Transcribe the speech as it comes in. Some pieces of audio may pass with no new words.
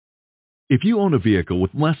If you own a vehicle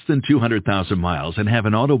with less than 200,000 miles and have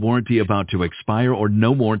an auto warranty about to expire or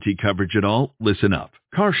no warranty coverage at all, listen up.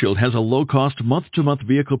 CarShield has a low-cost month-to-month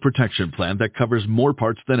vehicle protection plan that covers more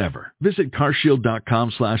parts than ever. Visit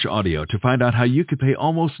carshield.com/audio to find out how you could pay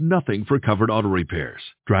almost nothing for covered auto repairs.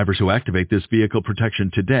 Drivers who activate this vehicle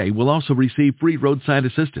protection today will also receive free roadside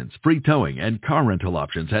assistance, free towing, and car rental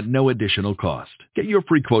options at no additional cost. Get your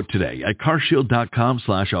free quote today at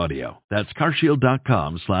carshield.com/audio. That's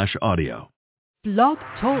carshield.com/audio. Blog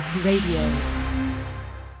Talk Radio.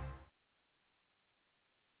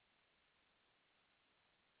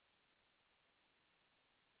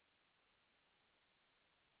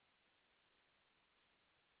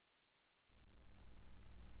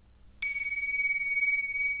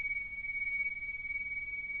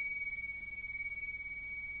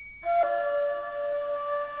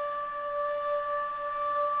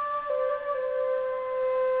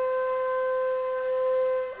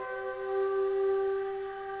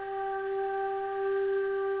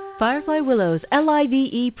 Firefly Willows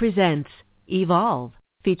LIVE presents Evolve,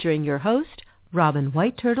 featuring your host, Robin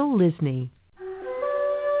White Turtle Lysne.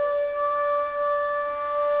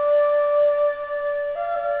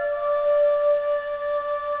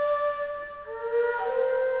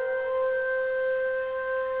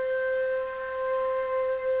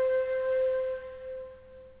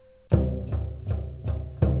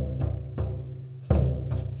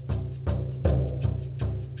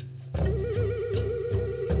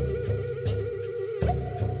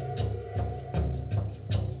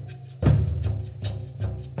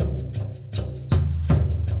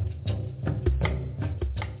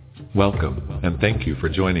 Welcome, and thank you for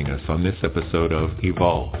joining us on this episode of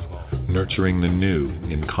Evolve, Nurturing the New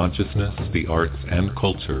in Consciousness, the Arts, and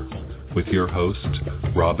Culture, with your host,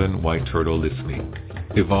 Robin White Turtle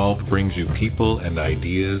Lysne. Evolve brings you people and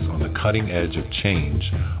ideas on the cutting edge of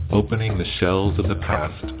change, opening the shells of the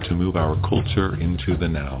past to move our culture into the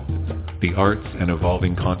now. The arts and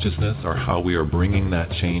evolving consciousness are how we are bringing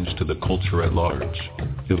that change to the culture at large.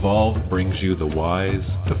 Evolve brings you the wise,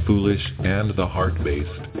 the foolish, and the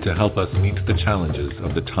heart-based to help us meet the challenges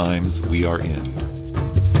of the times we are in.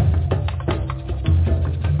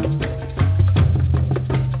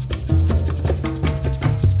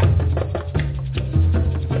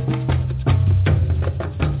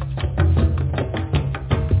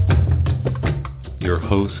 Your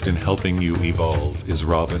host in helping you evolve is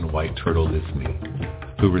Robin White Turtle Lysne,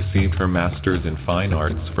 who received her Master's in Fine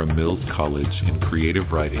Arts from Mills College in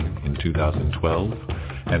Creative Writing in 2012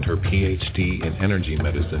 and her Ph.D. in Energy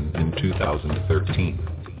Medicine in 2013.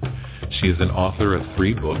 She is an author of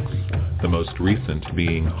 3 books, the most recent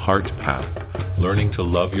being Heart Path, Learning to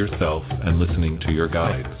Love Yourself and Listening to Your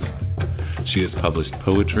Guides. She has published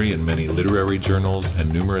poetry in many literary journals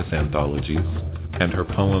and numerous anthologies, and her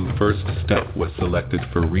poem First Step was selected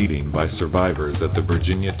for reading by survivors at the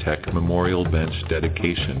Virginia Tech Memorial Bench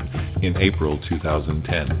dedication in April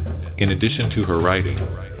 2010. In addition to her writing,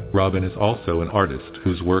 Robin is also an artist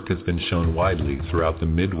whose work has been shown widely throughout the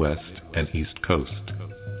Midwest and East Coast.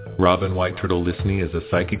 Robin White Turtle Lysne is a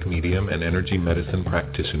psychic medium and energy medicine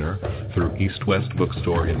practitioner through East West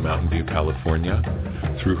Bookstore in Mountain View, California,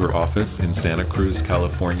 through her office in Santa Cruz,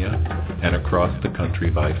 California, and across the country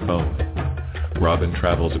by phone. Robin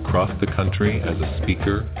travels across the country as a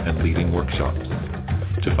speaker and leading workshops.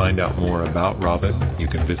 To find out more about Robin, you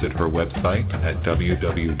can visit her website at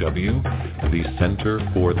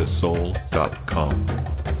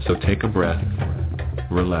www.thecenterforthesoul.com. So take a breath,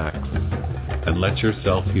 relax, and let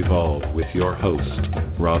yourself evolve with your host,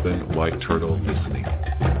 Robin White Turtle Lysne.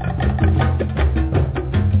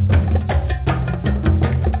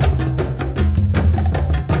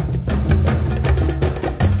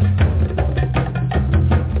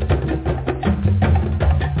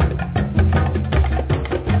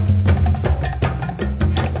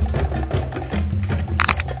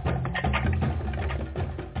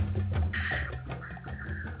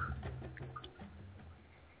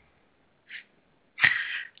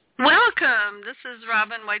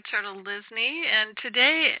 Robin White Turtle Lysne, and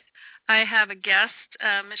today I have a guest,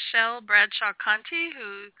 Michelle Bradshaw Conti,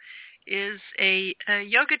 who is a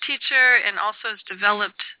yoga teacher and also has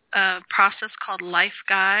developed a process called Life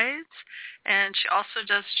Guides, and she also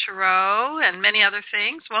does tarot and many other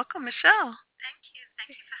things. Welcome, Michelle. Thank you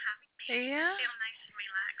for having me. Yeah. I feel nice and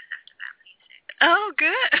relaxed after that music. Oh,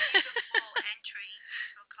 good. Beautiful entry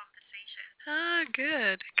into a conversation. Ah,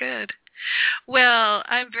 good. Well,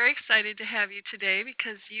 I'm very excited to have you today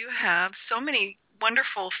because you have so many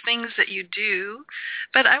wonderful things that you do.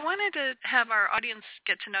 But I wanted to have our audience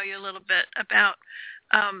get to know you a little bit about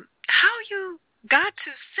how you got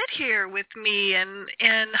to sit here with me and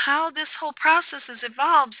how this whole process has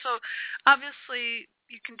evolved. So obviously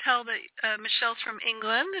you can tell that Michelle's from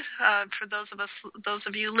England, for those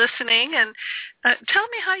of you listening. And tell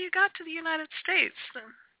me how you got to the United States.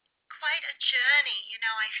 Quite a journey.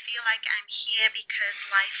 I feel like I'm here because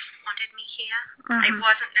life wanted me here. Mm-hmm. It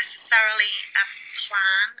wasn't necessarily a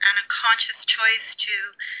plan and a conscious choice to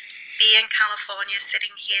be in California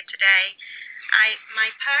sitting here today.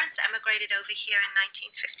 My parents emigrated over here in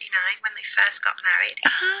 1959 when they first got married,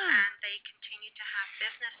 and they continued to have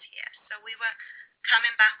business here. So we were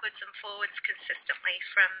coming backwards and forwards consistently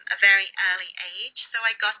from a very early age. So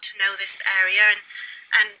I got to know this area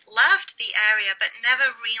and loved the area, but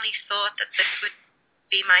never really thought that this would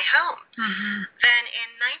be my home. Mm-hmm. Then in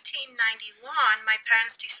 1991, my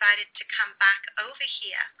parents decided to come back over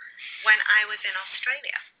here when I was in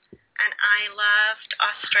Australia. And I loved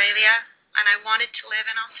Australia, and I wanted to live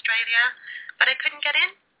in Australia, but I couldn't get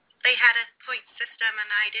in. They had a point system,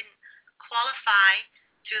 and I didn't qualify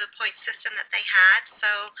through the point system that they had,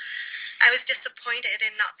 so I was disappointed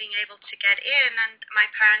in not being able to get in, and my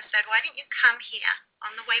parents said, why don't you come here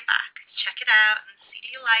on the way back, check it out, and see,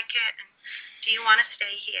 do you like it, and do you want to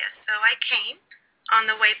stay here? So I came on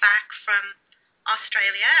the way back from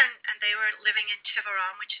Australia, and they were living in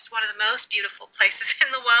Tiburon, which is one of the most beautiful places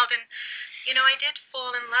in the world, and, I did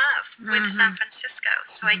fall in love with San Francisco,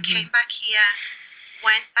 so I came back here,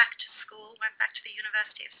 went back to school, went back to the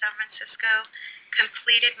University of San Francisco,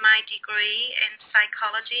 completed my degree in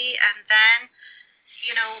psychology, and then,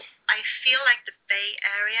 I feel like the Bay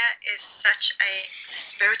Area is such a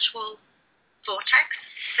spiritual vortex,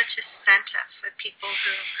 such a center for people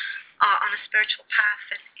who are on a spiritual path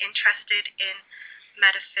and interested in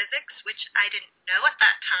metaphysics, which I didn't know at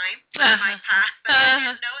that time was my path, but I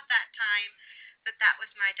didn't know at that time that was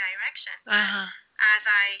my direction. As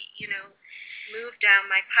I, moved down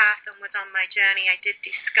my path and was on my journey, I did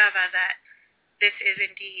discover that this is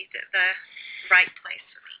indeed the right place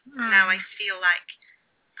for me. Now I feel like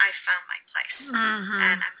I found my place,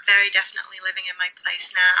 and I'm very definitely living in my place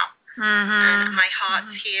now. And my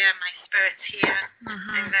heart's here, my spirit's here.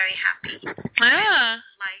 I'm very happy.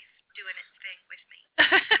 Life doing its thing with me,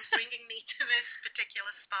 and bringing me to this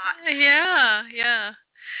particular spot. Yeah.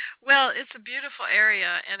 Well, it's a beautiful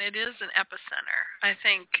area, and it is an epicenter, I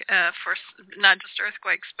think, for not just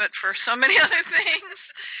earthquakes, but for so many other things.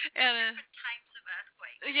 And different types of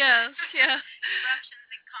earthquakes. Yes. Eruptions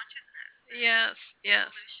in consciousness. Yes.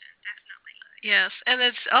 Evolution, definitely. Yes, and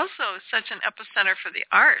it's also such an epicenter for the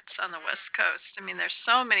arts on the West Coast. I mean, there's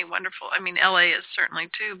so many wonderful, LA is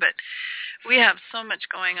certainly too, but we have so much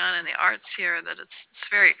going on in the arts here that it's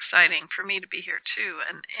very exciting for me to be here too.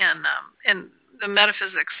 And the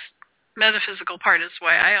metaphysical part is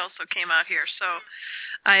why I also came out here. So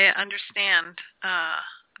I understand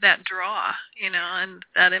that draw, and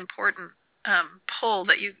that important pull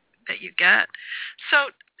that you get.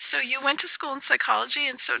 So you went to school in psychology,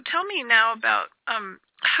 and so tell me now about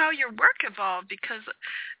how your work evolved, because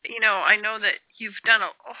I know that you've done a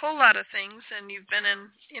whole lot of things, and you've been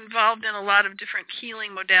involved in a lot of different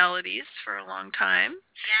healing modalities for a long time.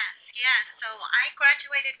 Yes. So I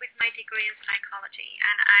graduated with my degree in psychology,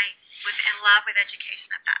 and I was in love with education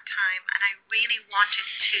at that time, and I really wanted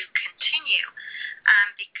to continue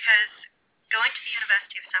because going to the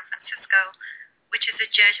University of San Francisco, which is a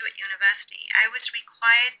Jesuit university, I was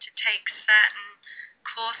required to take certain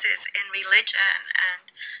courses in religion and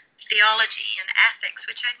theology and ethics,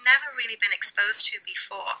 which I'd never really been exposed to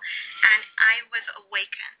before. And I was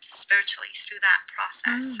awakened spiritually through that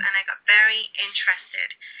process, and I got very interested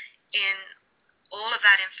in all of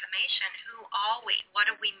that information. Who are we?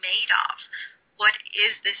 What are we made of? What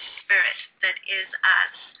is this spirit that is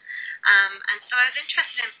us? And so I was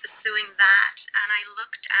interested in pursuing that, and I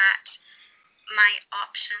looked at my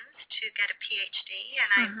options to get a Ph.D., and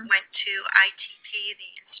I went to ITP,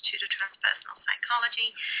 the Institute of Transpersonal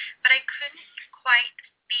Psychology, but I couldn't quite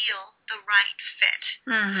feel the right fit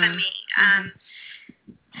for me.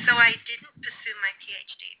 So I didn't pursue my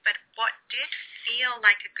Ph.D., but what did feel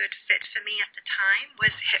like a good fit for me at the time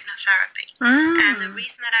was hypnotherapy. And the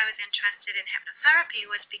reason that I was interested in hypnotherapy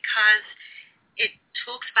was because it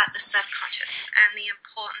talks about the subconscious and the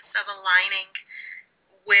importance of aligning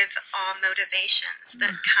with our motivations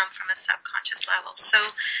that come from a subconscious level. So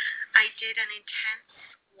I did an intense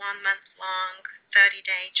 1-month-long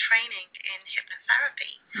 30-day training in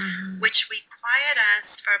hypnotherapy, which required us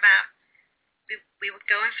for we were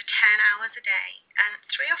going for 10 hours a day, and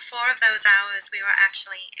 3 or 4 of those hours we were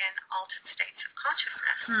actually in altered states of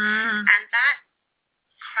consciousness. And that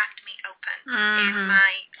cracked me open in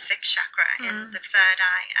my 6th chakra, in the 3rd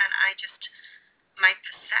eye, and I just my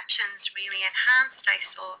perceptions really enhanced. I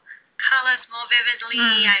saw colors more vividly.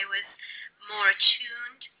 I was more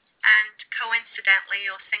attuned. And coincidentally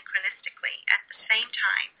or synchronistically, at the same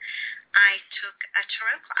time, I took a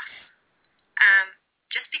tarot class.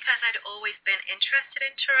 Just because I'd always been interested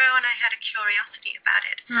in tarot and I had a curiosity about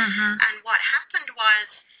it. And what happened was,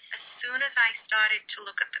 as soon as I started to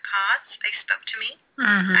look at the cards, they spoke to me,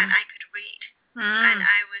 and I could read. And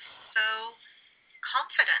I was so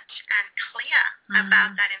confident and clear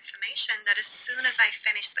about that information that as soon as I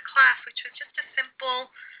finished the class, which was just a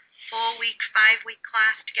simple 4-week, 5-week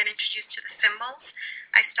class to get introduced to the symbols,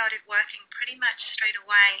 I started working pretty much straight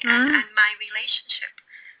away. And my relationship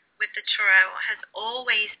with the tarot has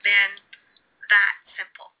always been that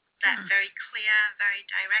simple, that very clear, very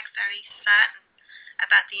direct, very certain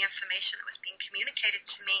about the information that was being communicated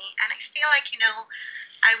to me. And I feel like,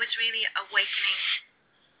 I was really awakening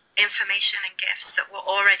information and gifts that were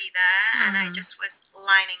already there, and I just was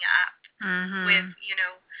lining up with,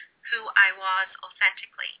 who I was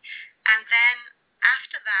authentically. And then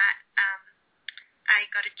after that, I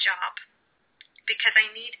got a job because I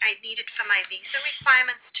needed for my visa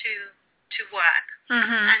requirements to work.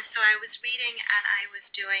 And so I was reading and I was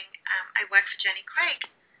doing, I worked for Jenny Craig,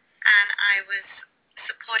 and I was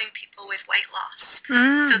supporting people with weight loss.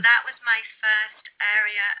 So that was my first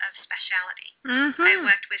area of speciality. I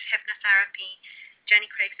worked with hypnotherapy, Jenny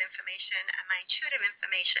Craig's information, and my intuitive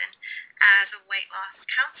information as a weight loss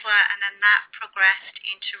counselor, and then that progressed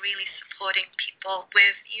into really supporting people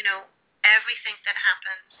with, everything that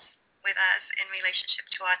happens with us in relationship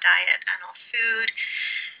to our diet and our food.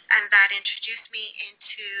 And that introduced me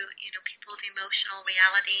into, people's emotional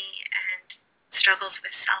reality and struggles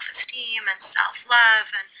with self-esteem and self-love.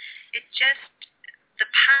 And it just, the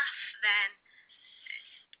path then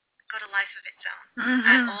got a life of its own.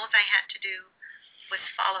 And all I had to do was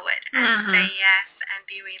follow it and say yes and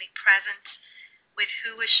be really present with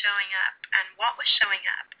who was showing up and what was showing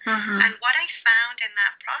up. And what I found in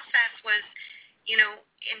that process was,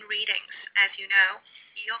 in readings, as you know,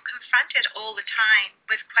 you're confronted all the time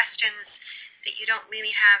with questions that you don't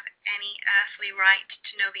really have any earthly right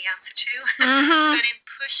to know the answer to. But in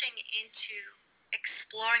pushing into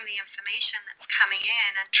exploring the information that's coming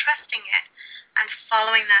in and trusting it and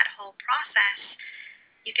following that whole process,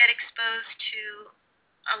 you get exposed to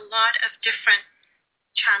a lot of different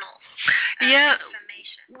channels of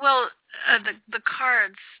information. Well, the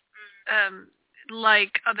cards,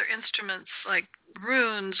 like other instruments like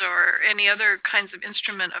runes or any other kinds of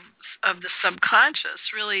instrument of the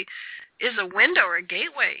subconscious, really is a window or a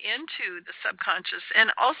gateway into the subconscious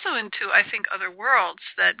and also into, I think, other worlds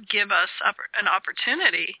that give us an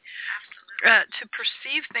opportunity to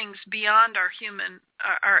perceive things beyond our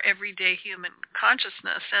everyday human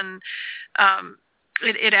consciousness. And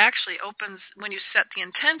it actually opens, when you set the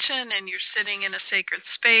intention and you're sitting in a sacred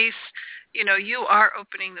space, you are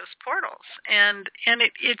opening those portals. And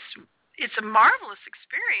it's a marvelous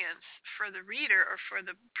experience for the reader or for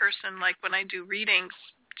the person. Like when I do readings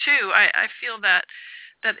too, I feel that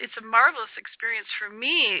it's a marvelous experience for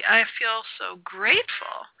me. I feel so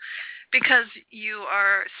grateful because you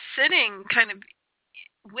are sitting kind of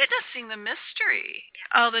witnessing the mystery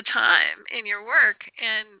all the time in your work,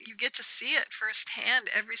 and you get to see it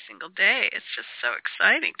firsthand every single day. It's just so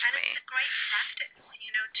exciting to me. And it's a great practice,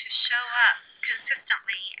 to show up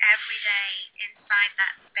consistently every day inside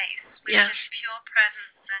that space with this pure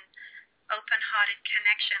presence and open-hearted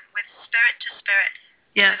connection with spirit to spirit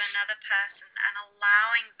with another person, and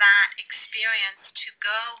allowing that experience to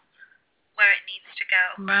go where it needs to go.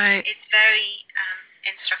 Right. It's very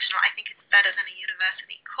instructional. I think it's better than a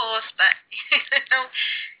university course, but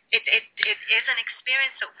it is an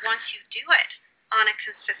experience that once you do it on a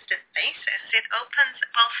consistent basis, it opens,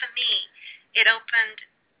 well, for me, it opened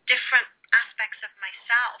different aspects of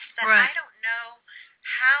myself that I don't know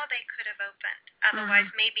how they could have opened. Otherwise,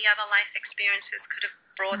 maybe other life experiences could have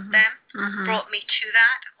brought brought me to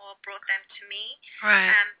that, or brought them to me.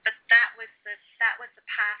 Right. But that was the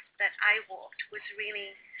path that I walked, was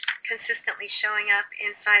really consistently showing up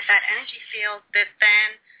inside that energy field that then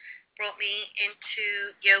brought me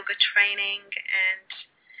into yoga training. And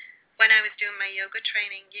when I was doing my yoga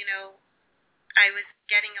training, I was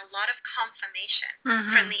getting a lot of confirmation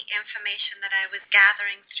from the information that I was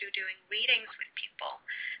gathering through doing readings with people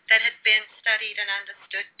that had been studied and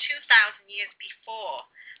understood 2,000 years before,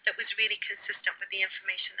 that was really consistent with the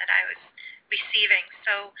information that I was receiving.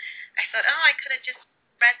 So I thought, I could have just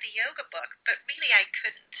read the yoga book, but really I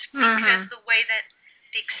couldn't, because the way that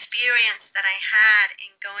the experience that I had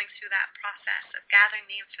in going through that process of gathering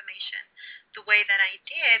the information the way that I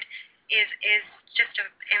did, is just an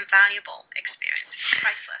invaluable experience. It's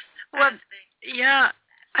priceless. Well, yeah.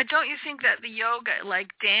 Don't you think that the yoga,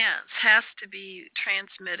 like dance, has to be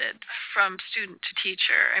transmitted from student to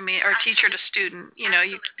teacher? I mean, or teacher to student. You know,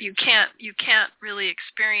 you can't really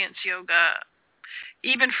experience yoga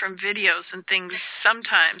even from videos and things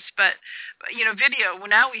sometimes. But you know, video. Well,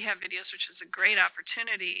 now we have videos, which is a great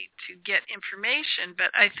opportunity to get information.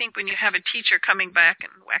 But I think when you have a teacher coming back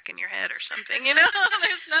and whacking your head or something, you know,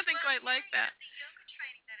 there's nothing quite like that. The yoga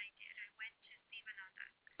training that I did, I went to Sivananda.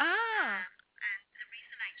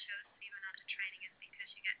 Training is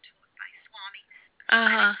because you get taught by swamis.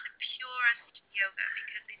 And it's the purest yoga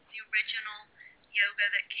because it's the original yoga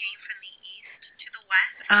that came from the east to the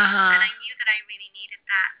west. And I knew that I really needed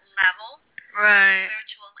that level of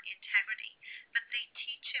spiritual integrity. But they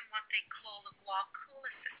teach in what they call the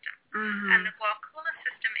Guakula system. And the Guakula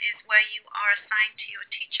system is where you are assigned to your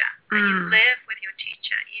teacher. And you live with your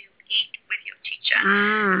teacher. You eat with your teacher.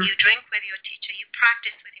 You drink with your teacher. You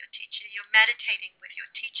practice with your teacher. You're meditating with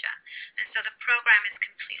your teacher. And so the program is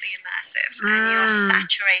completely immersive, and you're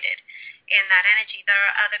saturated in that energy. There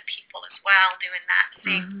are other people as well doing that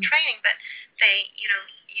same training, but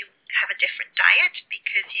you have a different diet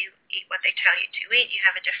because you eat what they tell you to eat. You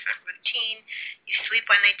have a different routine. You sleep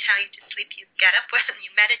when they tell you to sleep. You get up when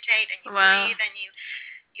you meditate, and you breathe, and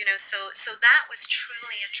so that was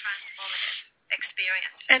truly a transformative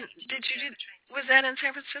experience. And was that in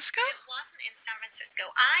San Francisco? It wasn't in San Francisco.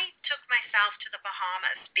 I took myself to the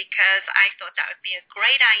Bahamas because I thought that would be a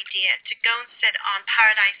great idea to go and sit on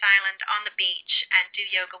Paradise Island on the beach and do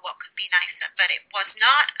yoga. What could be nicer? But it was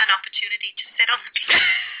not an opportunity to sit on the beach.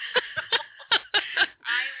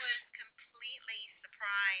 I was completely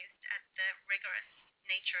surprised at the rigorous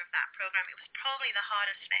nature of that program. It was probably the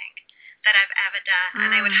hardest thing that I've ever done,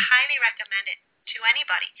 and I would highly recommend it to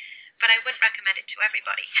anybody. But I wouldn't recommend it to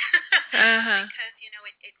everybody because,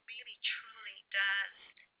 it really, truly does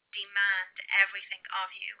demand everything of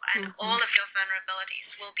you, and all of your vulnerabilities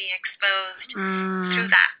will be exposed through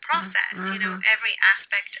that process. Every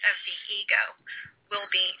aspect of the ego will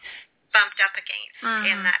be bumped up against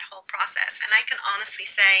in that whole process. And I can honestly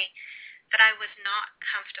say that I was not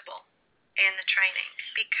comfortable in the training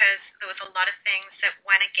because there was a lot of things that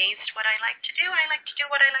went against what I like to do. I like to do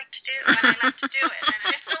what I like to do when I like to do it.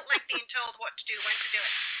 And I don't like being told what to do, when to do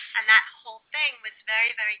it. And that whole thing was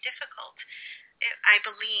very, very difficult. I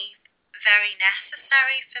believe very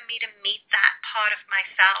necessary for me to meet that part of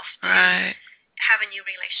myself to have a new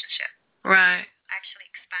relationship. Actually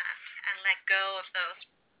expand and let go of those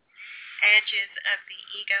edges of the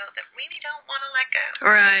ego that really don't want to let go.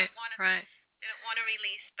 They don't want to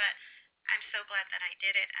release, but I'm so glad that I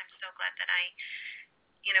did it. I'm so glad that I,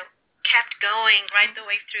 kept going right the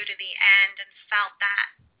way through to the end and felt that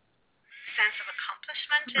sense of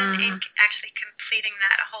accomplishment in actually completing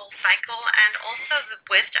that whole cycle, and also the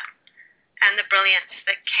wisdom and the brilliance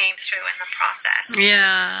that came through in the process.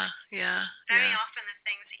 Very often the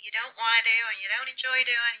things that you don't want to do and you don't enjoy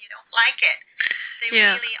doing and you don't like it, they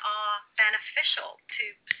really are beneficial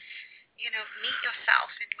to, meet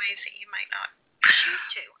yourself in ways that you might not choose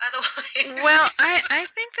to otherwise. Well, I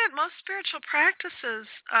think that most spiritual practices,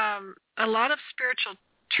 a lot of spiritual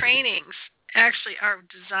trainings actually are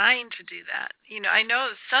designed to do that. I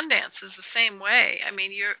know Sundance is the same way. I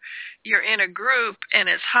mean, you're in a group and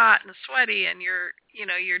it's hot and sweaty, and you're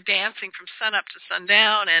dancing from sun up to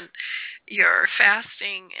sundown, and you're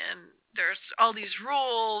fasting, and there's all these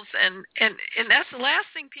rules, and that's the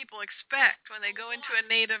last thing people expect when they go into a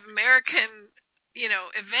Native American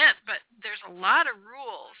event. But there's a lot of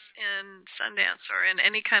rules in Sundance or in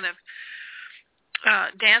any kind of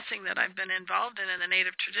dancing that I've been involved in the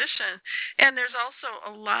Native tradition. And there's also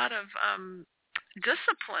a lot of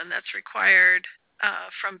discipline that's required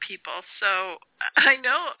from people. So I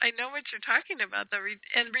know what you're talking about.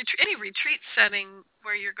 Any retreat setting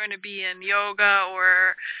where you're going to be in yoga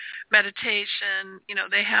or meditation,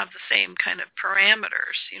 they have the same kind of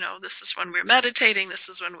parameters. This is when we're meditating. This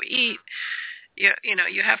is when we eat. You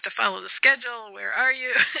have to follow the schedule. Where are you?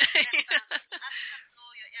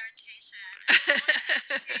 All your irritation,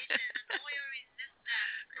 and all your resistance,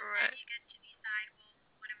 and then you get to decide, well,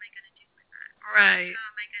 what am I going to do with that? How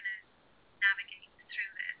am I going to navigate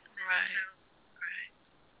through this? And so,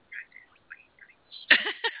 practice what you preach.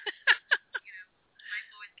 Life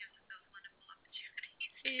always gives us those wonderful opportunities.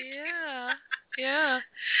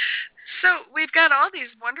 So we've got all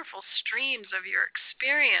these wonderful streams of your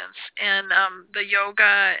experience, and the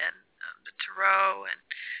yoga and the tarot and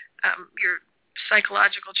your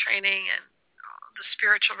psychological training and the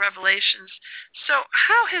spiritual revelations. So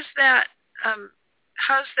how has that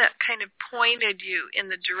how's that kind of pointed you in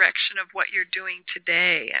the direction of what you're doing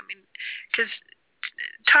today? I mean, because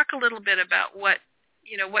talk a little bit about what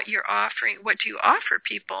you're offering. What do you offer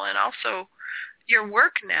people, and also your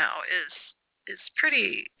work now is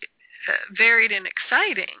pretty varied and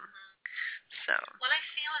exciting. So. Well, I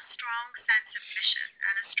feel a strong sense of mission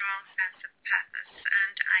and a strong sense of purpose,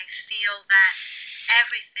 and I feel that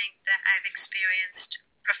everything that I've experienced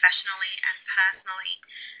professionally and personally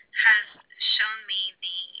has shown me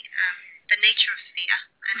the nature of fear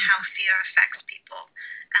and how fear affects people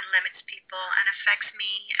and limits people and affects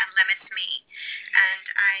me and limits me. And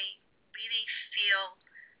I really feel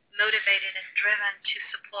motivated and driven to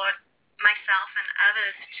support myself and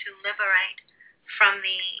others to liberate from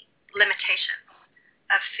the limitations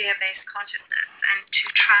of fear-based consciousness and to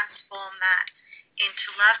transform that into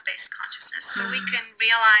love-based consciousness so we can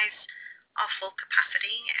realize our full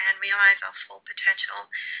capacity and realize our full potential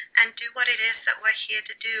and do what it is that we're here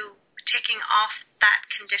to do, taking off that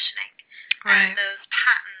conditioning and those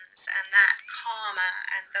patterns and that karma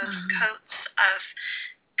and those coats of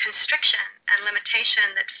constriction and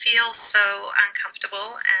limitation that feel so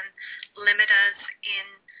uncomfortable and limit us in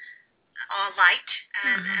our light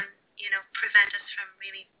and prevent us from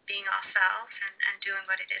really being ourselves and doing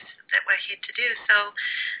what it is that we're here to do. So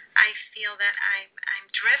I feel that I'm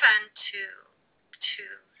driven to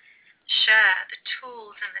share the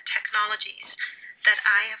tools and the technologies that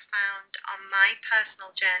I have found on my personal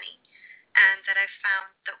journey and that I've found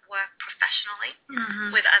that work professionally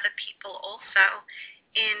with other people also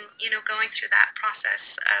in, going through that process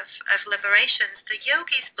of liberations. The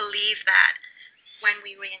yogis believe that when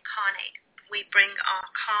we reincarnate, we bring our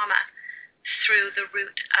karma through the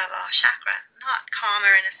root of our chakra. Not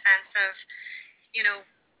karma in a sense of,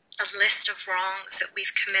 a list of wrongs that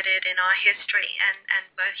we've committed in our history and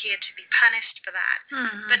we're here to be punished for that.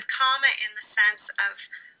 But karma in the sense of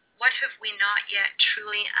what have we not yet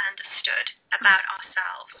truly understood about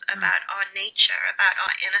ourselves, about our nature, about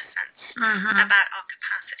our innocence, about our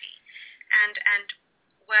capacity, and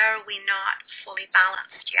where are we not fully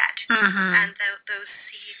balanced yet? And those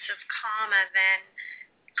seeds of karma then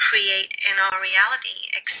create in our reality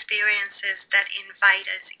experiences that invite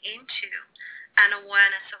us into an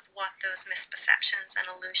awareness of what those misperceptions and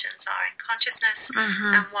illusions are in consciousness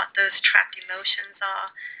and what those trapped emotions are,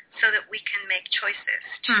 so that we can make choices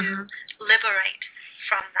to liberate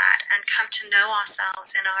from that and come to know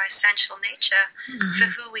ourselves in our essential nature for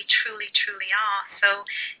who we truly, truly are. So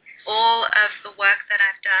all of the work that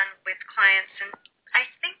I've done with clients, and I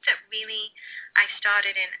think that really I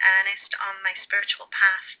started in earnest on my spiritual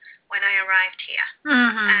path when I arrived here.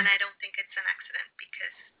 And I don't think it's an accident,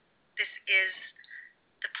 because this is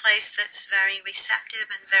the place that's very receptive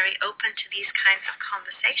and very open to these kinds of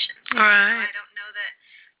conversations. Right. So I don't know that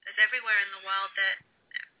there's everywhere in the world that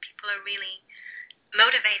people are really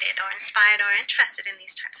motivated or inspired or interested in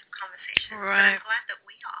these types of conversations. Right. But I'm glad that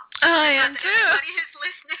we are. I am too. Everybody who's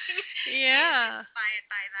listening is inspired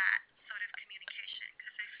by that sort of communication,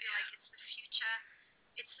 because I feel like it's the future.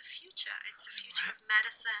 It's the future. It's the future of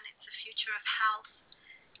medicine. It's the future of health.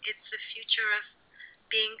 It's the future of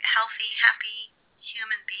being healthy, happy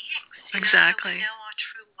human beings. Exactly. So we know our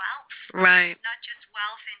true wealth. Right. Not just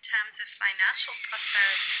wealth in terms of financial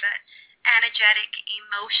prosperity, but energetic,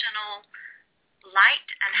 emotional light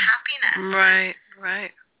and happiness.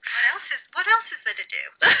 Right. What else is there to do?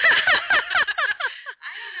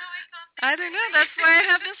 I don't know. That's why I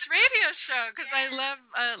have this radio show, because I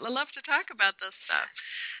love to talk about this stuff.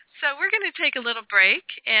 So we're going to take a little break,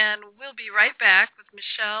 and we'll be right back with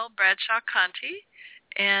Michelle Bradshaw Conti,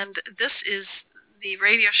 and this is the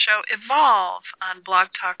radio show Evolve on Blog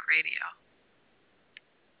Talk Radio.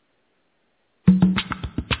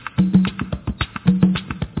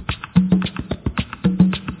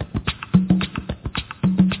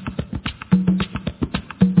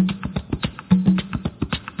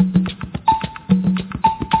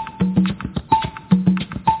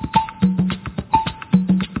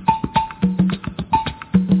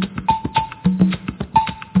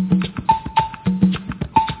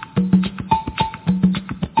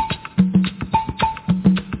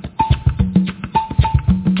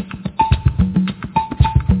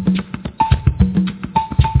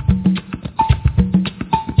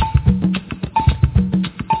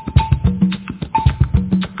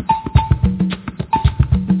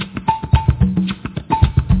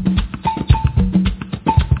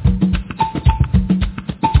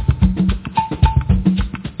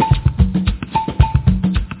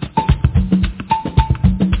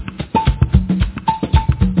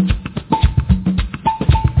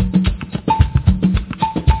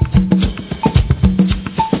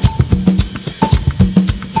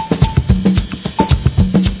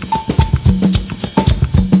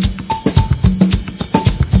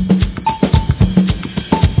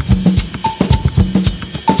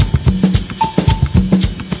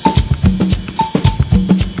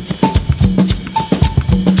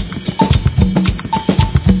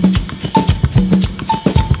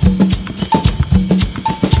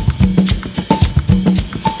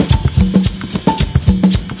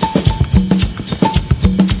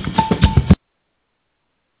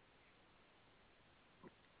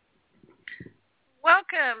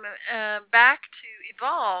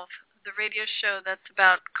 radio show that's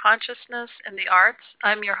about consciousness and the arts.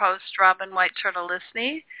 I'm your host, Robin White Turtle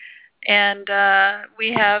Lysne, and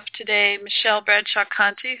we have today Michelle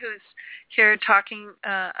Bradshaw-Conti, who's here talking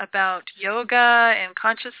about yoga and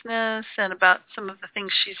consciousness and about some of the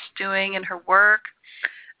things she's doing in her work.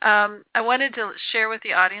 I wanted to share with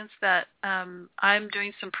the audience that I'm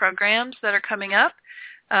doing some programs that are coming up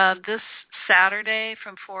this Saturday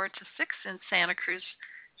from 4 to 6 in Santa Cruz,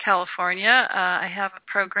 California. I have a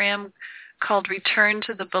program called Return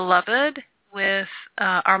to the Beloved with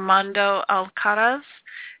Armando Alcaraz,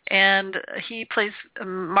 and he plays a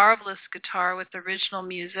marvelous guitar with original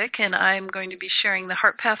music, and I'm going to be sharing the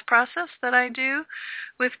heart path process that I do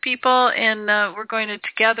with people, and we're going to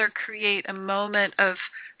together create a moment of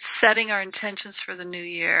setting our intentions for the new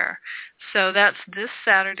year. So that's this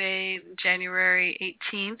Saturday, January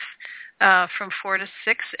 18th, from 4 to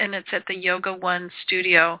 6, and it's at the Yoga One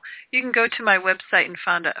studio. You can go to my website and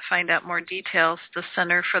find out more details,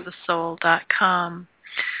 thecenterforthesoul.com.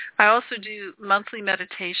 I also do monthly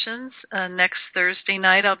meditations. Next Thursday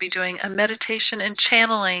night, I'll be doing a meditation and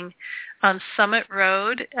channeling on Summit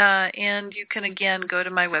Road, and you can, again, go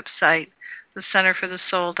to my website,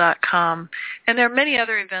 thecenterforthesoul.com. And there are many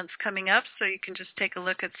other events coming up, so you can just take a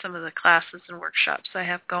look at some of the classes and workshops I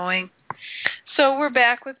have going. So we're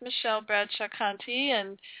back with Michelle Bradshaw-Conti,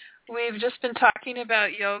 and we've just been talking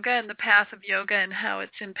about yoga and the path of yoga and how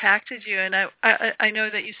it's impacted you. And I know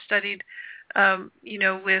that you studied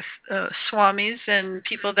with swamis and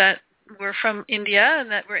people that were from India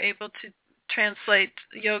and that were able to translate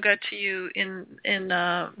yoga to you in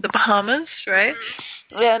the Bahamas, right?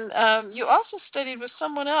 And you also studied with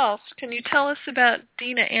someone else. Can you tell us about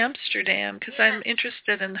Dina Amsterdam? Because I'm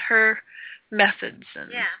interested in her methods.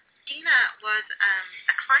 Yeah, Dina was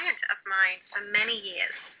a client of mine for many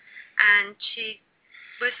years, and she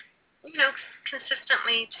was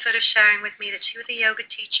consistently sort of sharing with me that she was a yoga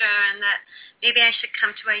teacher and that maybe I should come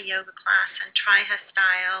to a yoga class and try her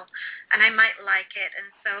style and I might like it. And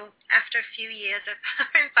so after a few years of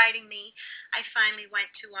her inviting me, I finally went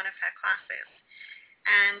to one of her classes.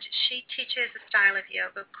 And she teaches a style of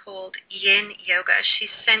yoga called Yin Yoga. She's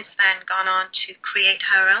since then gone on to create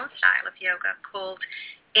her own style of yoga called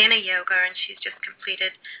Inner Yoga, and she's just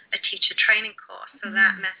completed a teacher training course. So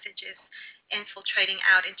that message is infiltrating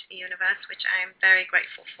out into the universe, which I'm very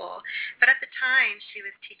grateful for. But at the time, she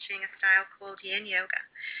was teaching a style called Yin Yoga.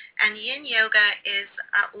 And Yin Yoga is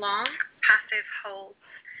long, passive holds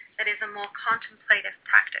that is a more contemplative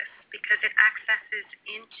practice because it accesses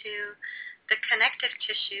into the connective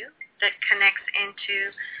tissue that connects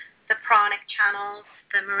into the pranic channels,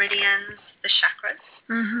 the meridians, the chakras.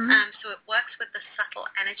 So it works with the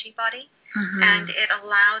subtle energy body, and it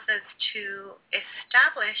allows us to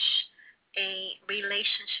establish a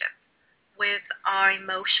relationship with our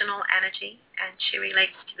emotional energy, and she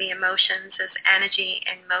relates to the emotions as energy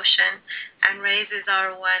in motion and raises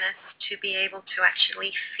our awareness to be able to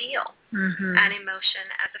actually feel an emotion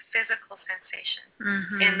as a physical sensation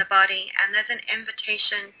in the body. And there's an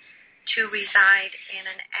invitation to reside in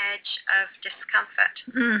an edge of discomfort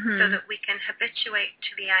so that we can habituate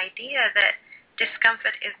to the idea that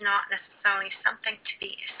discomfort is not necessarily something to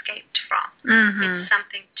be escaped from. It's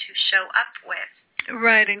something to show up with.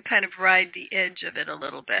 Right, and kind of ride the edge of it a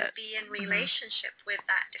little bit. Be in relationship with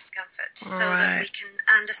that discomfort so that we can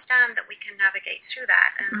understand that we can navigate through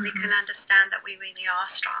that, and we can understand that we really are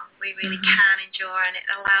strong. We really can endure, and it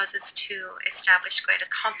allows us to establish greater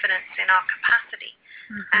confidence in our capacity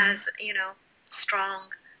as, strong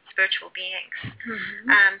spiritual beings.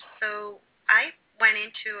 So I went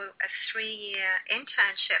into a 3-year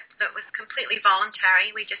internship that was completely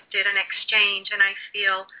voluntary. We just did an exchange, and I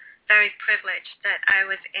feel very privileged that I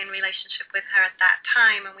was in relationship with her at that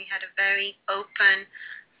time, and we had a very open,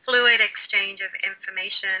 fluid exchange of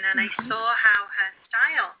information, and I saw how her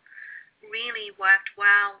style really worked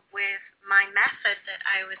well with my method that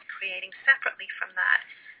I was creating separately from that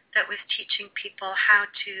was teaching people how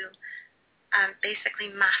to basically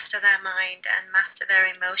master their mind and master their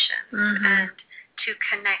emotions and to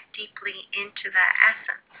connect deeply into their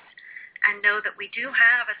essence. And know that we do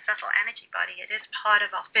have a subtle energy body. It is part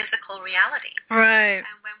of our physical reality. Right.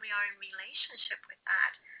 And when we are in relationship with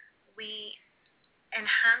that, we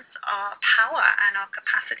enhance our power and our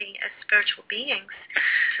capacity as spiritual beings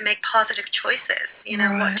to make positive choices,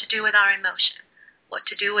 what to do with our emotion, what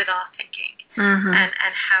to do with our thinking,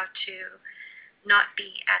 and how to not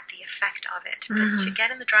be at the effect of it, but to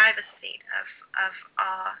get in the driver's seat of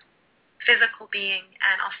our physical being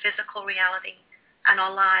and our physical reality and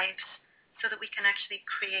our lives, so that we can actually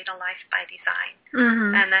create a life by design.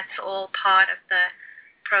 And that's all part of the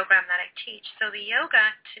program that I teach. So the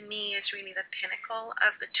yoga, to me, is really the pinnacle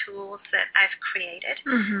of the tools that I've created,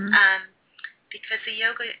 because the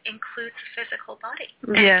yoga includes the physical body.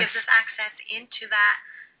 And it gives us access into that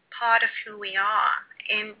part of who we are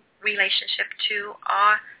in relationship to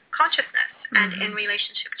our consciousness and in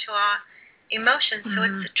relationship to our emotions. So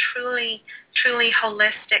it's a truly, truly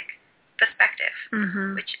holistic perspective,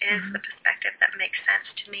 which is the perspective that makes sense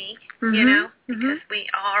to me, you know, because we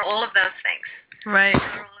are all of those things. Right. We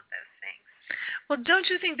are all of those things. Well, don't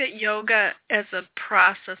you think that yoga as a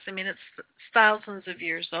process, I mean, it's thousands of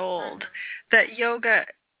years old, that yoga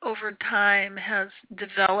over time has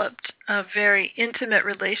developed a very intimate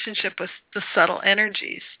relationship with the subtle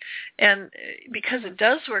energies, and because it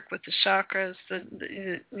does work with the chakras,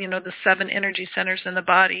 the 7 energy centers in the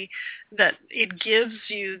body, that it gives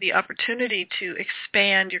you the opportunity to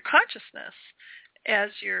expand your consciousness as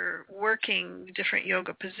you're working different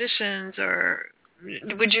yoga positions, or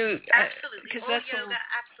would you? Absolutely. All yoga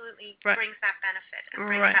absolutely brings that benefit and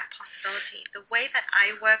brings that possibility. The way that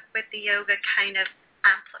I work with the yoga kind of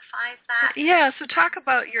amplifies that. Yeah, so talk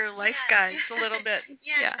about your life guides a little bit. So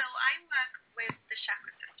I work with the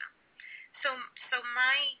chakra system. So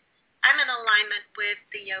I'm in alignment with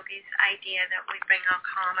the yogi's idea that we bring our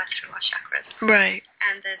karma through our chakras. Right.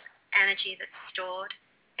 And there's energy that's stored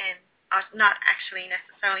in, not actually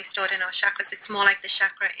necessarily stored in our chakras. It's more like the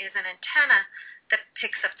chakra is an antenna that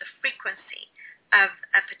picks up the frequency of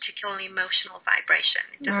a particular emotional vibration.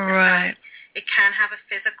 It doesn't it can have a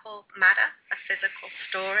physical matter, a physical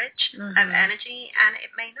storage of energy, and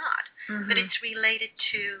it may not. But it's related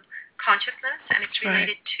to consciousness, and it's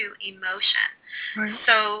related to emotion. Right.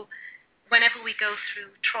 So whenever we go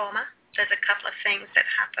through trauma, there's a couple of things that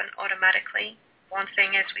happen automatically. One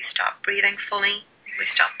thing is we stop breathing fully.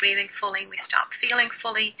 We stop breathing fully. We stop feeling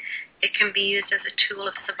fully. It can be used as a tool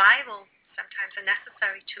of survival, sometimes a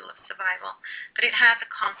necessary tool of survival, but it has a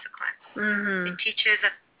consequence. It teaches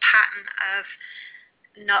a pattern of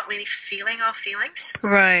not really feeling our feelings.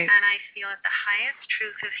 Right. And I feel that the highest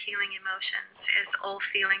truth of healing emotions is all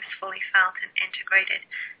feelings fully felt and integrated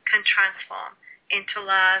can transform into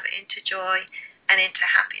love, into joy, and into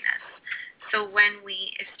happiness. So when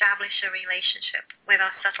we establish a relationship with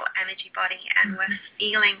our subtle energy body and we're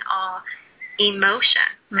feeling our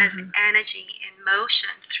emotion as energy in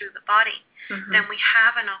motion through the body, then we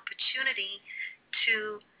have an opportunity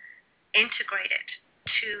to integrate it,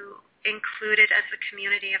 to include it as the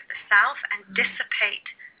community of the self and dissipate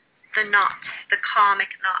the knots, the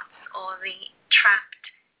karmic knots, or the trapped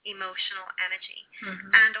emotional energy.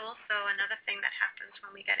 And also another thing that happens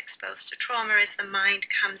when we get exposed to trauma is the mind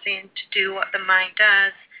comes in to do what the mind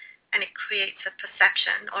does, and it creates a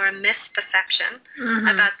perception or a misperception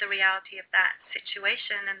about the reality of that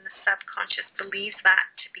situation, and the subconscious believes that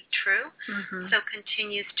to be true, so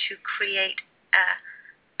continues to create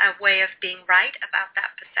a way of being right about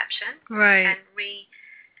that perception, and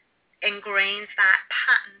re-ingrains that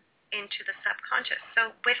pattern into the subconscious.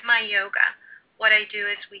 So with my yoga, what I do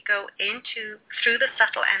is we go through the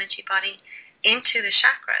subtle energy body into the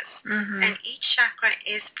chakras, and each chakra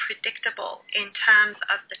is predictable in terms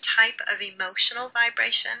of the type of emotional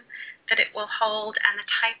vibration that it will hold and the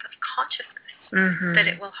type of consciousness that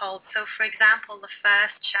it will hold. So for example, the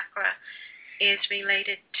first chakra is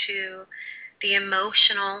related to the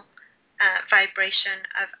emotional vibration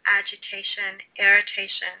of agitation,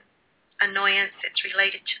 irritation, annoyance. It's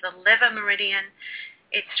related to the liver meridian.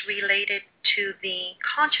 It's related to the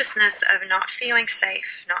consciousness of not feeling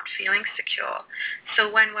safe, not feeling secure.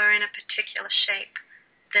 So when we're in a particular shape,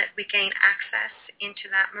 that we gain access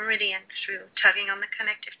into that meridian through tugging on the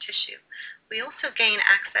connective tissue. We also gain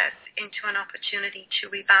access into an opportunity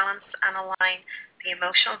to rebalance and align the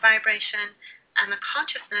emotional vibration and the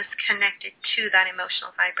consciousness connected to that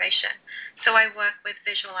emotional vibration. So I work with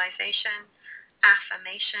visualization,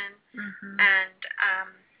 affirmation, and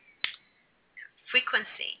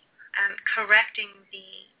frequency, correcting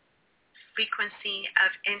the frequency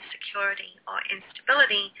of insecurity or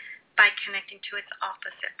instability by connecting to its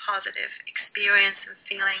opposite, positive experience and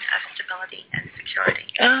feeling of stability and security.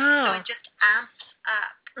 So it just amps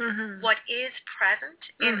up what is present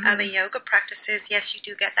in other yoga practices. Yes, you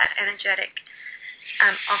do get that energetic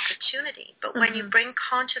opportunity, but when you bring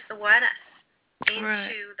conscious awareness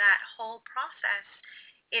into that whole process,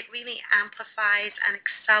 it really amplifies and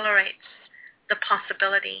accelerates the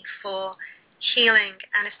possibility for healing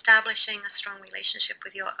and establishing a strong relationship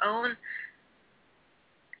with your own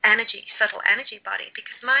energy, subtle energy body.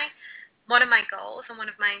 Because one of my goals and one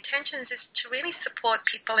of my intentions is to really support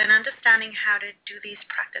people in understanding how to do these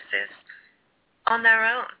practices on their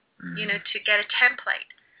own, to get a template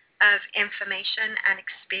of information and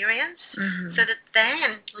experience, so that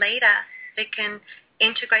then later they can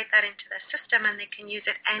integrate that into their system and they can use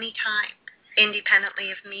it anytime,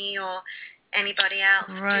 independently of me or anybody else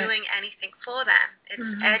doing anything for them.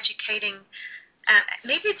 It's educating.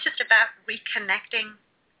 Maybe it's just about reconnecting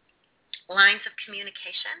lines of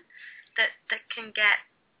communication that can get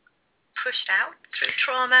pushed out through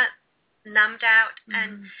trauma, numbed out,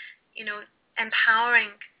 and,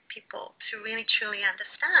 empowering people to really truly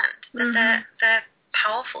understand that they're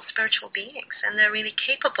powerful spiritual beings and they're really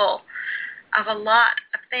capable of a lot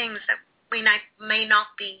of things that we may not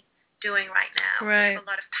be doing right now. Right. With a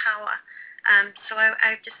lot of power. So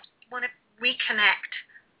I just want to reconnect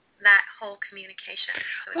that whole communication.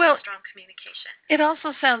 So it's a strong communication. It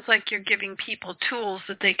also sounds like you're giving people tools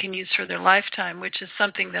that they can use for their lifetime, which is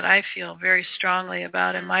something that I feel very strongly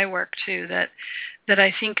about in my work too. That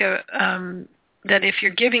I think that if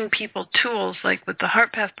you're giving people tools, like with the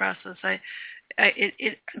Heart Path process,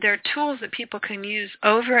 there are tools that people can use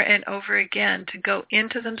over and over again to go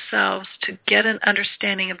into themselves, to get an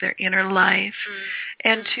understanding of their inner life,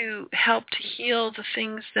 and to help to heal the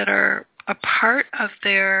things that are a part of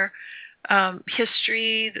their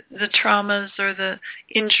history, the traumas or the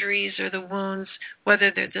injuries or the wounds, whether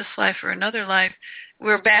they're this life or another life.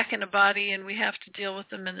 We're back in a body and we have to deal with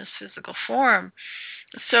them in this physical form.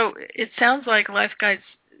 So it sounds like Life Guides,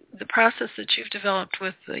 the process that you've developed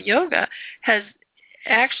with the yoga, has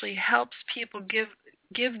actually helps people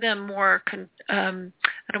give them more. I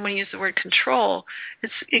don't want to use the word control.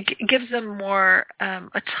 It gives them more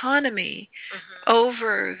autonomy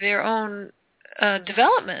over their own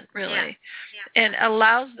development, really, and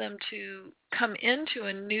allows them to come into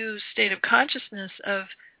a new state of consciousness of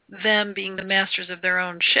them being the masters of their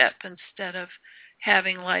own ship instead of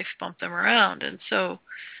having life bump them around. And so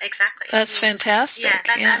that's fantastic.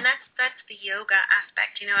 And that's the yoga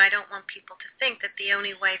aspect. I don't want people to think that the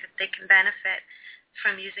only way that they can benefit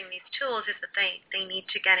from using these tools is that they need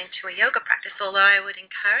to get into a yoga practice, although I would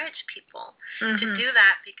encourage people to do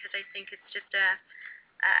that, because I think it's just a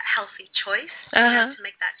healthy choice to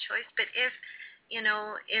make that choice. But if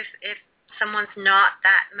someone's not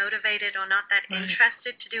that motivated or not that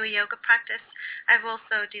interested to do a yoga practice, I've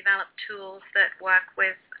also developed tools that work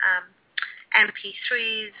with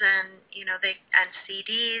MP3s and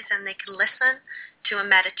CDs, and they can listen to a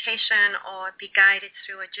meditation or be guided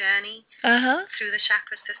through a journey through the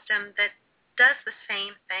chakra system that does the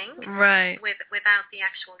same thing without the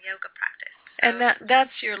actual yoga practice. So, and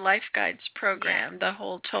that's your Life Guides program, the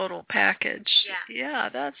whole total package. Yeah,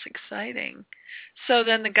 that's exciting. So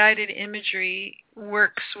then the guided imagery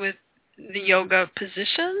works with the yoga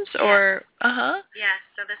positions, or Yes,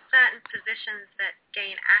 so there's certain positions that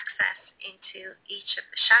gain access into each of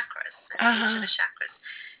the chakras. And each of the chakras,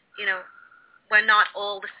 we're not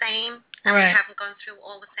all the same, and we haven't gone through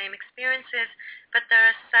all the same experiences, but there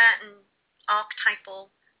are certain archetypal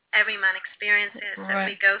everyman experiences that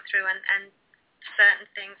we go through, and certain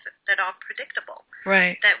things that are predictable.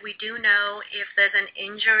 That we do know if there's an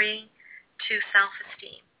injury to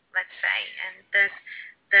self-esteem, let's say, and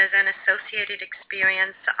there's an associated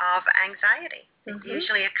experience of anxiety. It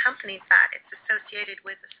usually accompanies that. It's associated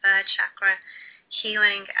with the third chakra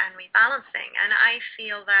healing and rebalancing. And I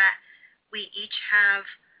feel that we each have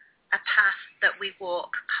a path that we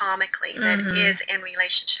walk karmically that is in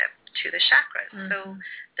relationship to the chakras. So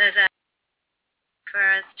there's a for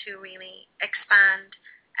us to really expand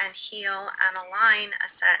and heal and align a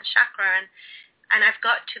certain chakra. And I've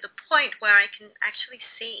got to the point where I can actually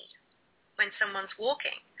see when someone's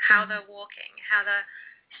walking, how they're walking, how they're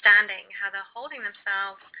standing, how they're holding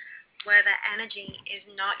themselves, where their energy is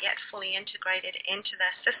not yet fully integrated into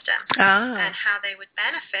their system, and how they would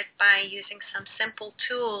benefit by using some simple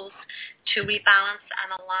tools to rebalance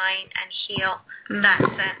and align and heal that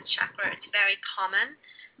certain chakra. It's very common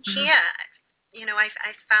here.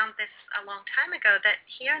 I found this a long time ago, that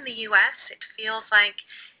here in the U.S. it feels like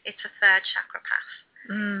it's a third chakra path.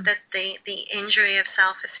 That the injury of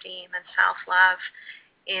self-esteem and self-love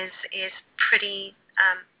is pretty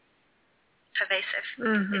pervasive.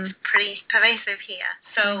 It's pretty pervasive here.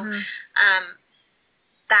 So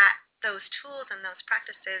that those tools and those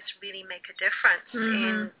practices really make a difference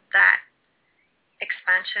in that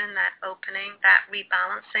expansion, that opening, that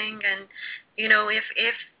rebalancing. And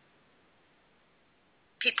if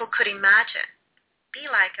people could imagine, be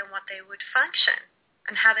like, and what they would function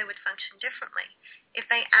and how they would function differently if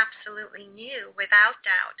they absolutely knew without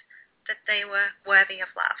doubt that they were worthy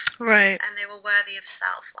of love, and they were worthy of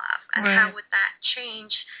self-love, and how would that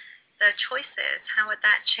change their choices? How would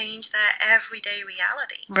that change their everyday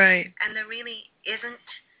reality? And there really isn't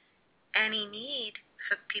any need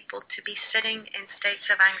for people to be sitting in states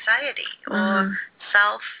of anxiety or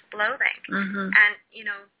self-loathing. And,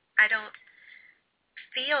 I don't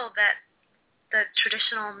feel that the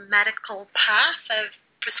traditional medical path of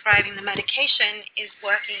prescribing the medication is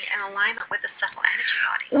working in alignment with the subtle energy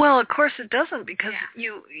body. Well, of course it doesn't, because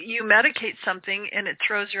you medicate something and it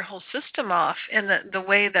throws your whole system off. And the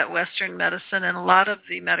way that Western medicine and a lot of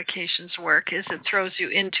the medications work is it throws you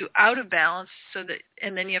into out of balance,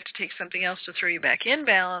 and then you have to take something else to throw you back in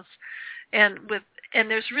balance. And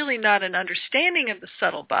there's really not an understanding of the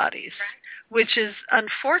subtle bodies, which is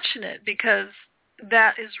unfortunate, because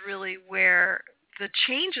that is really where the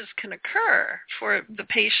changes can occur for the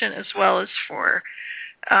patient as well as for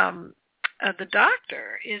the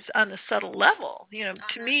doctor, is on the subtle level.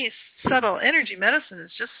 To me, subtle energy medicine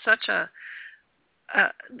is just such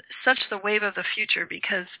the wave of the future,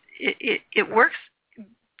 because it works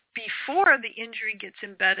before the injury gets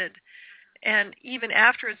embedded, and even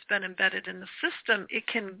after it's been embedded in the system, it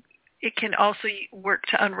can also work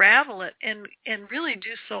to unravel it and really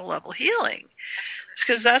do soul level healing.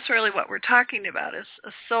 Because that's really what we're talking about, is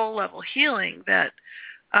a soul level healing, that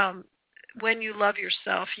when you love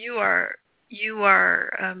yourself, you are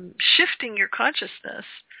shifting your consciousness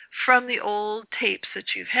from the old tapes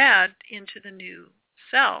that you've had into the new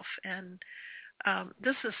self. And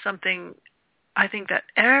this is something I think that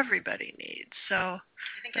everybody needs. So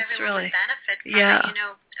I think everyone would benefit from it,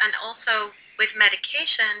 and also with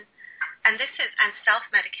medication, and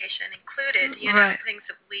self-medication included, things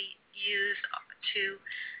that we use to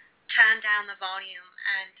turn down the volume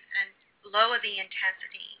and lower the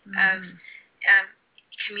intensity of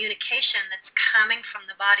communication that's coming from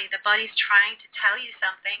the body. The body's trying to tell you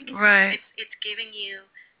something. Right. It's giving you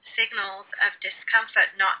signals of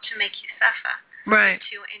discomfort, not to make you suffer. Right.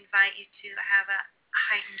 To invite you to have a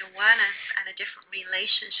heightened awareness and a different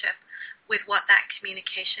relationship with what that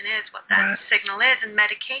communication is, what that signal is. And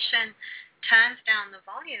medication turns down the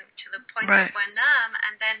volume to the point that we're numb,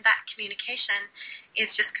 and then that communication is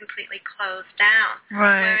just completely closed down.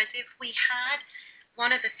 Right. Whereas if we had, one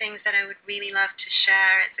of the things that I would really love to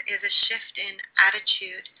share is a shift in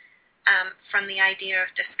attitude from the idea of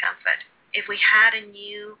discomfort. If we had a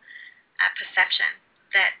new perception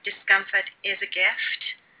that discomfort is a gift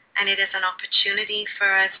and it is an opportunity for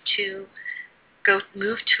us to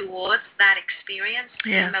move towards that experience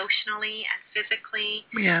emotionally and physically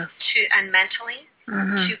and mentally,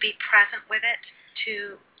 to be present with it,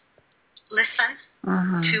 to listen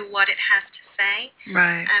to what it has to say,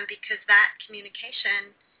 because that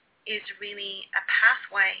communication is really a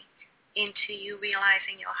pathway into you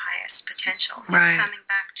realizing your highest potential, coming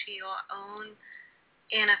back to your own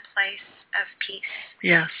inner place of peace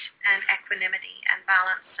and equanimity and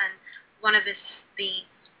balance. And one of the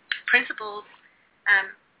principles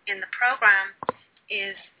in the program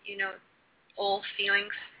is, all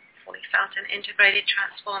feelings fully felt and integrated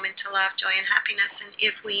transform into love, joy, and happiness. And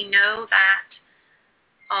if we know that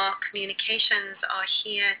our communications are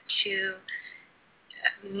here to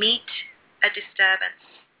meet a disturbance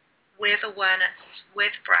with awareness,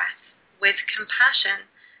 with breath, with compassion,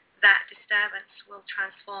 that disturbance will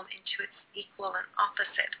transform into its equal and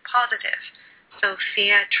opposite, positive. So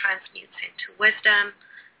fear transmutes into wisdom,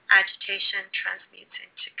 agitation transmutes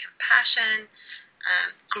into compassion,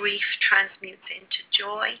 grief transmutes into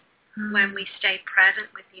joy when we stay present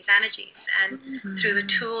with these energies. And through the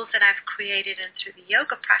tools that I've created and through the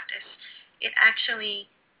yoga practice, it actually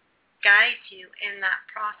guides you in that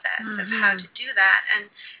process of how to do that. And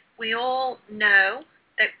we all know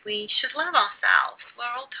that we should love ourselves.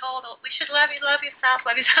 We're all told we should love yourself,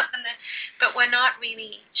 but we're not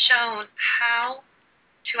really shown how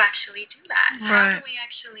to actually do that. How do we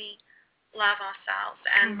actually love ourselves?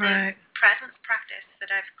 And the presence practice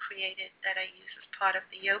that I've created, that I use as part of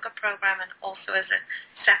the yoga program and also as a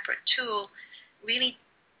separate tool, really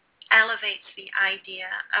elevates the idea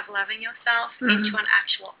of loving yourself into an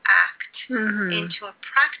actual act, into a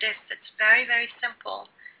practice that's very, very simple.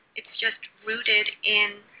 It's just rooted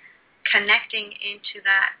in connecting into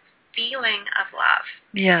that feeling of love,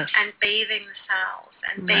 and bathing the cells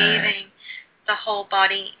and bathing the whole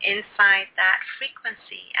body inside that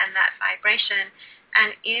frequency and that vibration.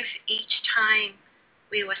 And if each time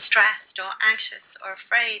we were stressed or anxious or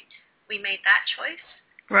afraid, we made that choice,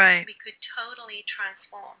 we could totally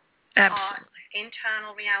transform our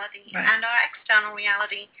internal reality, and our external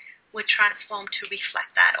reality would transform to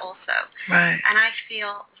reflect that also. And I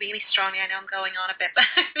feel really strongly, I know I'm going on a bit, but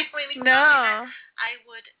I feel really strongly that I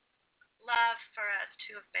would love for us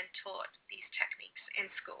to have been taught these techniques in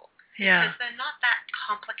school. Because they're not that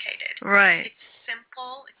complicated. It's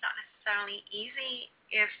simple. It's not necessarily necessarily easy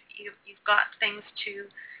if you've got things to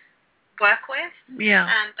work with. Yeah.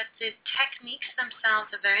 But the techniques themselves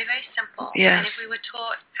are very, very simple. Yes. And if we were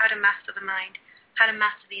taught how to master the mind, how to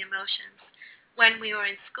master the emotions, when we were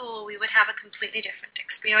in school, we would have a completely different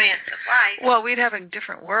experience of life. Well, we'd have a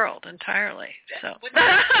different world entirely. So. Wouldn't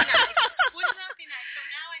that be nice? Wouldn't that be nice? So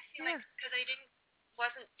now I feel like, because I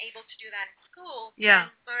wasn't able to do that in school, yeah.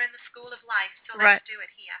 then we're in the school of life, so right. let's do it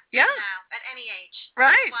here. Yeah. Now, at any age.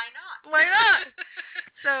 Right. Why not? Why not?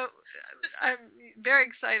 So I'm very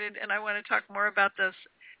excited, and I want to talk more about this.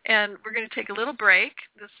 And we're going to take a little break.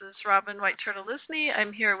 This is Robin White Turtle Lysne.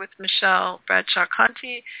 I'm here with Michelle Bradshaw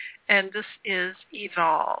Conti, and this is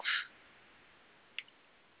Evolve.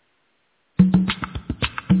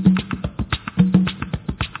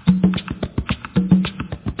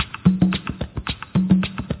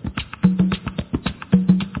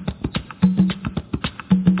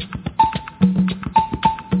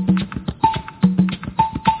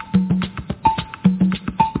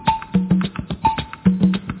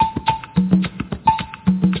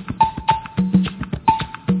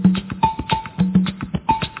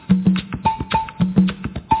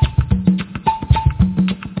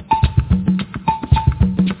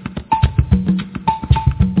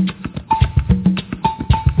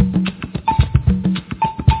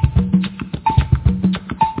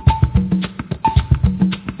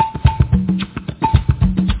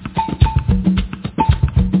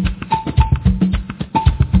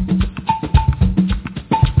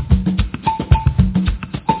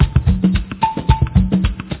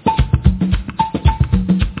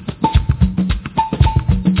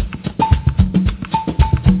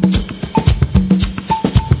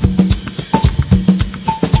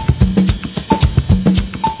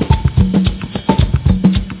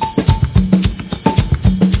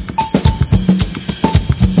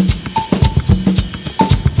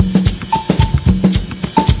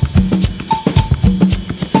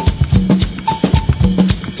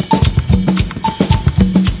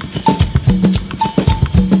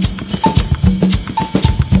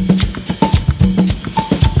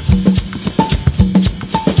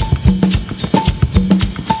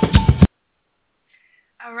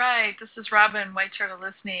 This is Robin White Turtle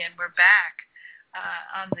Lysne, and we're back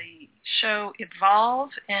on the show Evolve.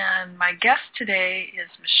 And my guest today is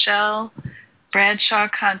Michelle Bradshaw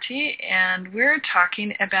Conti, and we're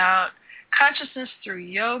talking about consciousness through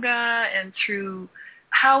yoga and through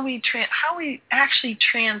how we actually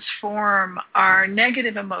transform our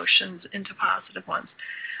negative emotions into positive ones.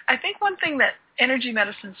 I think one thing that energy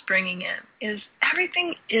medicine's bringing in is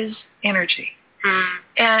everything is energy.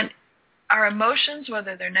 And our emotions,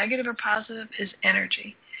 whether they're negative or positive, is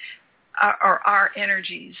energy, or our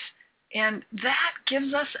energies. And that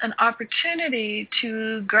gives us an opportunity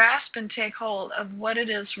to grasp and take hold of what it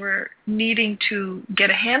is we're needing to get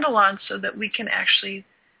a handle on so that we can actually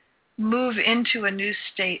move into a new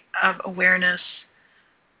state of awareness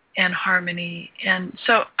and harmony. And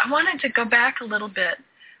so I wanted to go back a little bit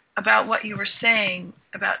about what you were saying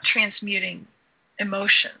about transmuting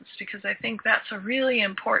emotions, because I think that's a really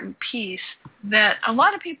important piece that a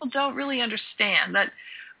lot of people don't really understand, that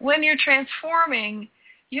when you're transforming,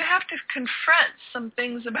 you have to confront some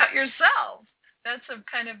things about yourself. That's a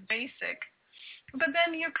kind of basic. But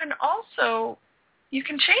then you can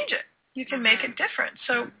change it. You can make it different.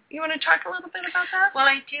 So you want to talk a little bit about that? Well,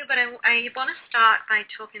 I do, but I want to start by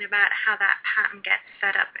talking about how that pattern gets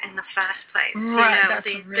set up in the first place. Right, that's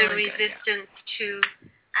the resistance to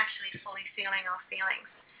actually fully feeling our feelings.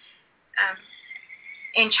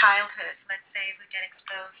 In childhood, let's say we get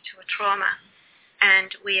exposed to a trauma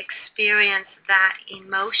and we experience that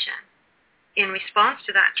emotion in response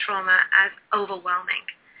to that trauma as overwhelming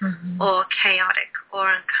or chaotic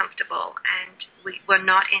or uncomfortable, and we're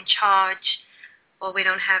not in charge, or we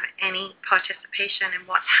don't have any participation in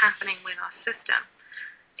what's happening with our system.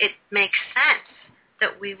 It makes sense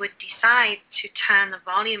that we would decide to turn the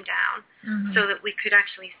volume down so that we could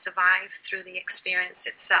actually survive through the experience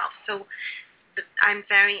itself. So I'm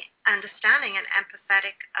very understanding and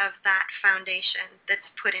empathetic of that foundation that's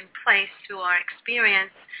put in place through our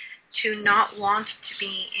experience to not want to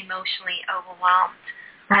be emotionally overwhelmed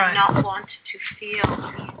and not want to feel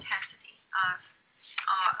the intensity of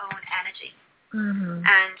our own energy.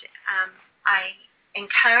 And I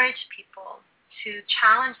encourage people to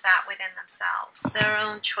challenge that within themselves, their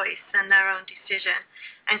own choice and their own decision,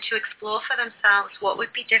 and to explore for themselves what would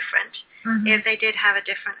be different if they did have a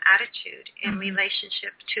different attitude in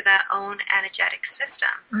relationship to their own energetic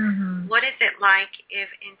system. What is it like if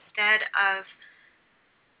instead of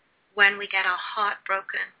when we get our heart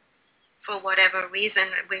broken for whatever reason,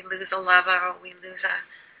 we lose a lover or we lose a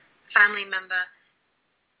family member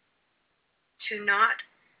to not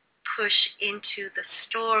push into the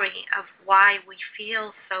story of why we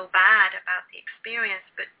feel so bad about the experience,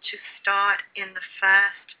 but to start in the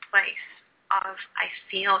first place of I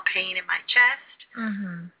feel pain in my chest.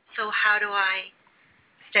 Mm-hmm. So how do I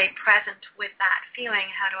stay present with that feeling?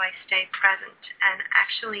 How do I stay present and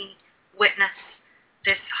actually witness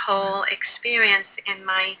this whole experience in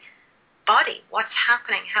my body? What's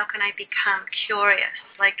happening? How can I become curious,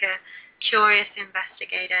 like a curious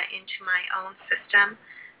investigator into my own system,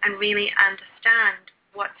 and really understand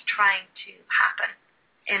what's trying to happen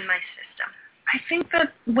in my system? I think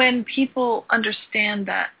that when people understand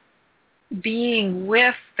that, being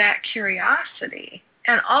with that curiosity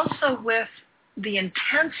and also with the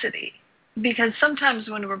intensity, because sometimes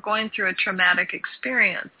when we're going through a traumatic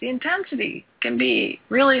experience, the intensity can be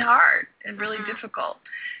really hard and really difficult.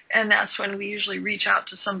 And that's when we usually reach out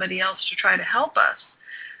to somebody else to try to help us.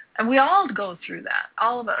 And we all go through that,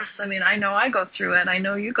 all of us. I mean, I know I go through it. I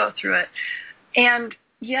know you go through it. And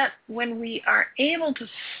yet when we are able to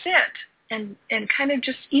sit and kind of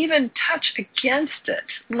just even touch against it,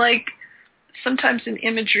 like sometimes in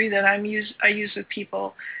imagery that I use with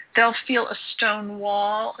people, they'll feel a stone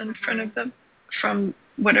wall in front of them from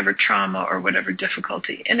whatever trauma or whatever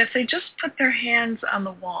difficulty. And if they just put their hands on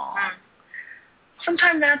the wall,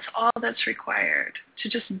 sometimes that's all that's required, to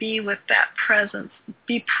just be with that presence,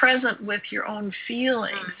 be present with your own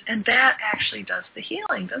feelings. And that actually does the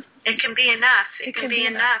healing, doesn't it? It can be enough. It can be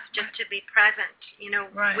enough just to be present. You know,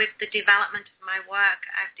 with the development of my work,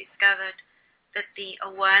 I've discovered that the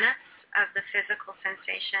awareness of the physical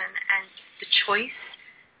sensation and the choice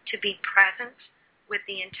to be present with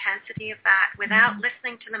the intensity of that without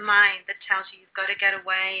listening to the mind that tells you you've got to get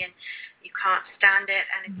away and you can't stand it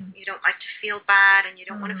and you don't like to feel bad and you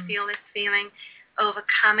don't want to feel this feeling,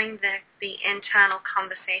 overcoming the internal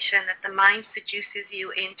conversation that the mind seduces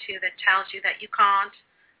you into that tells you that you can't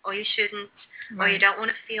or you shouldn't or you don't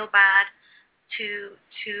want to feel bad, to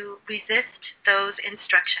resist those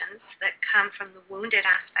instructions that come from the wounded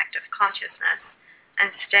aspect of consciousness and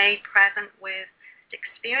stay present with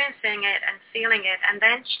experiencing it and feeling it, and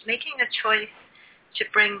then making a choice to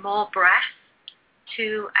bring more breath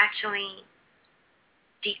to actually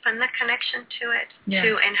deepen the connection to it,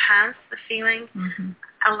 to enhance the feeling,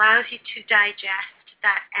 allows you to digest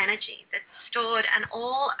that energy that's stored, and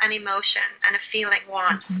all an emotion and a feeling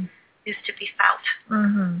wants is to be felt.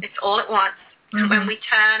 It's all it wants. And when we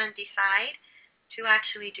turn and decide to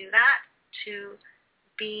actually do that, to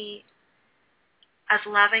be as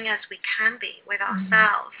loving as we can be with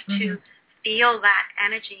ourselves, to feel that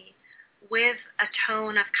energy with a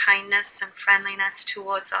tone of kindness and friendliness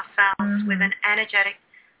towards ourselves, with an energetic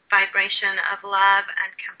vibration of love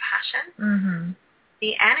and compassion,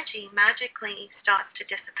 the energy magically starts to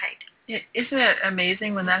dissipate. Isn't it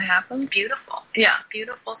amazing when that happens? Beautiful. Yeah.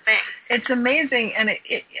 Beautiful thing. It's amazing. And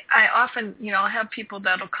I often, I'll have people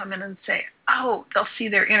that'll come in and say, they'll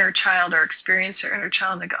see their inner child or experience their inner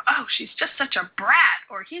child and they go, she's just such a brat,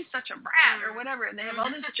 or he's such a brat, or whatever. And they have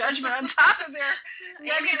all this judgment on top of their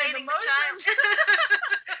negative emotions.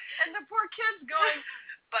 And the poor kid's going,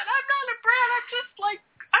 but I'm not a brat.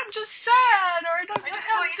 I'm just sad, or I just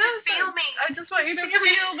want you to feel me. I just want you to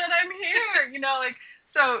feel that I'm here.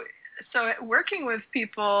 So working with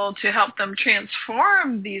people to help them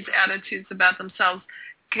transform these attitudes about themselves,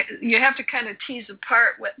 you have to kind of tease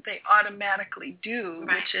apart what they automatically do,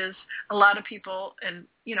 which is a lot of people, and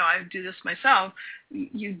I do this myself,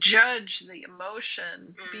 you judge the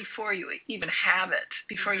emotion before you even have it,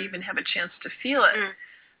 before you even have a chance to feel it.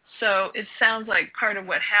 So it sounds like part of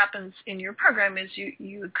what happens in your program is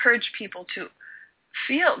you encourage people to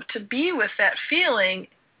be with that feeling,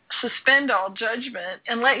 suspend all judgment,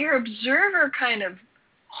 and let your observer kind of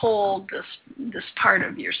hold this part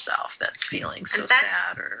of yourself that's feeling so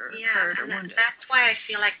sad or hurt or wounded. That's why I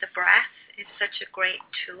feel like the breath is such a great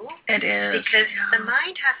tool. It is. Because the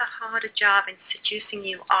mind has a harder job in seducing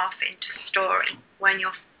you off into story when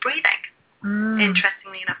you're breathing.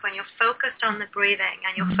 Interestingly enough, when you're focused on the breathing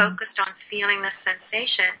and you're focused on feeling the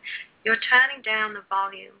sensation, you're turning down the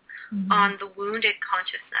volume on the wounded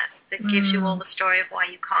consciousness that gives you all the story of why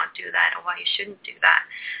you can't do that or why you shouldn't do that.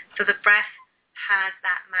 So the breath has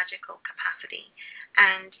that magical capacity.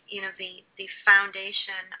 And, the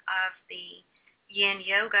foundation of the yin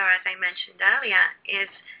yoga, as I mentioned earlier, is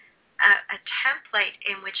a template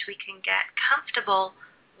in which we can get comfortable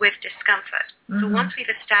with discomfort. So once we've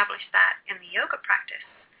established that in the yoga practice,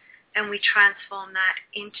 then we transform that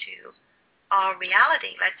into our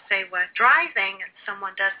reality. Let's say we're driving and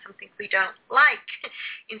someone does something we don't like.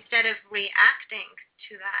 Instead of reacting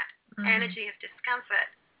to that energy of discomfort,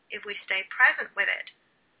 if we stay present with it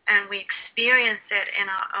and we experience it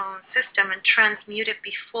in our own system and transmute it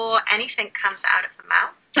before anything comes out of the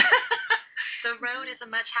mouth, the road is a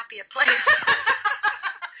much happier place.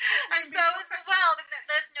 And so is the world. And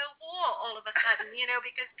there's no war all of a sudden,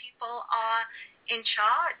 because people are in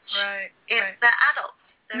charge. Right. They're adults.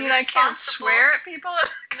 You mean I can't swear at people?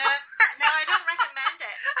 No, I don't recommend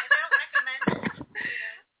it.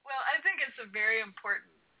 Well, I think it's a very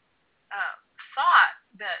important thought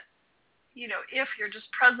that, if you're just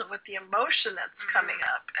present with the emotion that's coming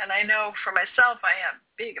up, and I know for myself I have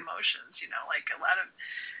big emotions, like a lot of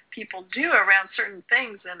people do around certain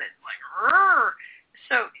things, and it's like, rrr.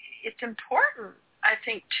 So it's important, I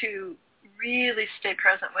think, to really stay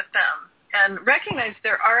present with them and recognize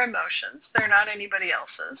there are emotions. They're not anybody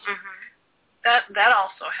else's. Mm-hmm. That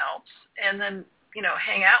also helps. And then,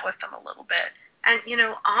 hang out with them a little bit. And,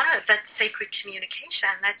 honor that sacred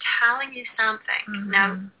communication. They're telling you something. Mm-hmm.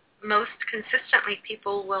 Now, most consistently,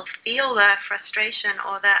 people will feel their frustration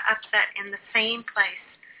or their upset in the same place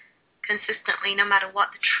consistently, no matter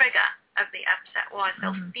what the trigger of the upset was.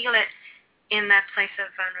 They'll feel it in their place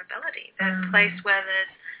of vulnerability, their place where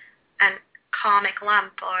there's an karmic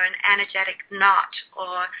lump or an energetic knot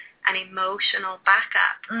or an emotional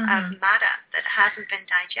backup of matter that hasn't been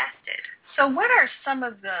digested. So what are some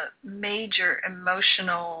of the major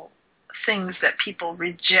emotional things that people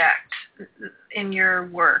reject in your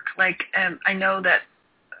work? Like, I know that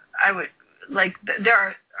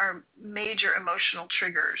there are major emotional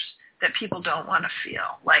triggers that people don't want to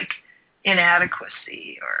feel, like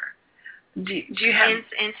inadequacy or do you have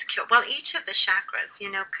insecure? Well, each of the chakras,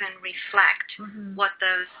 can reflect what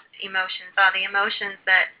those emotions are. The emotions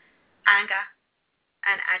that anger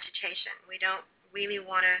and agitation. We don't really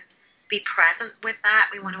want to be present with that.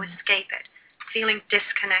 We want to escape it. Feeling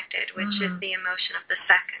disconnected, which is the emotion of the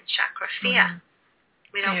second chakra, fear.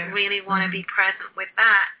 We don't really want to be present with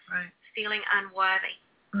that. Right. Feeling unworthy.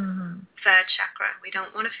 Third chakra. We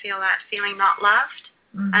don't want to feel that. Feeling not loved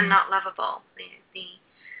and not lovable. The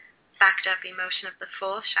backed up emotion of the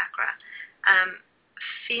fourth chakra.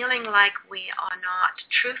 Feeling like we are not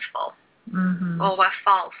truthful or we're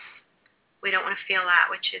false. We don't want to feel that,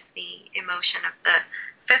 which is the emotion of the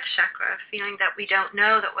fifth chakra. Feeling that we don't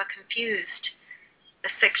know, that we're confused. The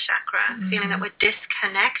sixth chakra. Feeling that we're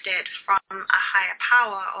disconnected from a higher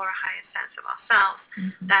power or a higher sense of ourselves.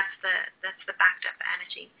 That's the backed up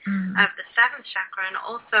energy of the seventh chakra. And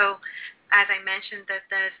also, as I mentioned, that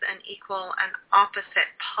there's an equal and opposite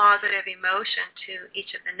positive emotion to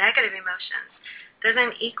each of the negative emotions. There's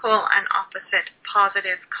an equal and opposite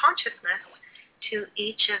positive consciousness to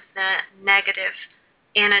each of the negative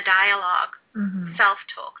inner dialogue,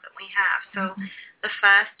 self-talk that we have. So the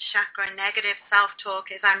first chakra, negative self-talk,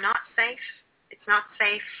 is I'm not safe. It's not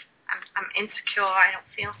safe. I'm insecure. I don't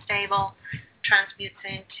feel stable. Transmutes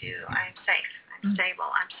into I'm safe. Stable,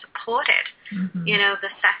 I'm supported.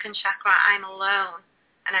 The second chakra, I'm alone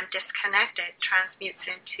and I'm disconnected, transmutes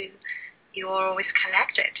into you're always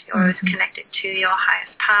connected. You're always connected to your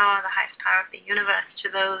highest power, the highest power of the universe, to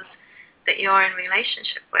those that you're in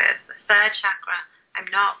relationship with. The third chakra, I'm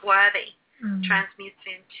not worthy, transmutes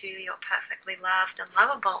into you're perfectly loved and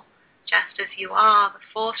lovable, just as you are. The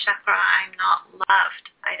fourth chakra, I'm not loved.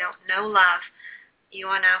 I don't know love. You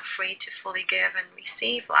are now free to fully give and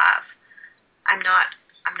receive love. I'm not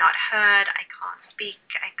heard, I can't speak,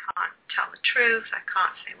 I can't tell the truth, I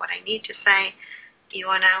can't say what I need to say. You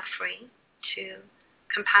are now free to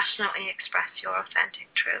compassionately express your authentic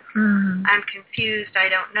truth. I'm confused, I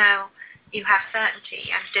don't know. You have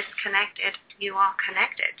certainty, I'm disconnected, you are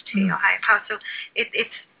connected to your higher power. So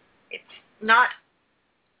it's not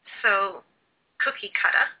so cookie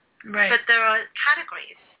cutter, but there are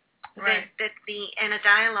categories that the inner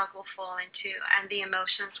dialogue will fall into and the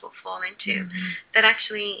emotions will fall into that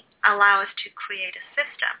actually allow us to create a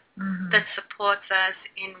system that supports us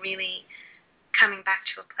in really coming back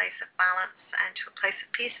to a place of balance and to a place of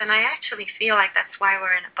peace. And I actually feel like that's why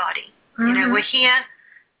we're in a body. We're here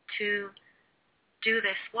to do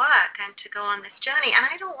this work and to go on this journey. And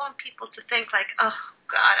I don't want people to think like, oh,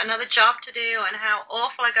 God, another job to do and how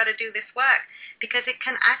awful I got to do this work, because it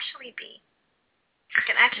can actually be. It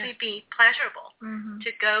can actually be pleasurable to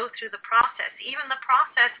go through the process. Even the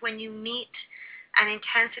process when you meet an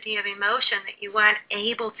intensity of emotion that you weren't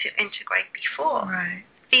able to integrate before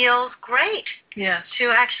feels great. Yes. To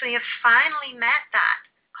actually have finally met that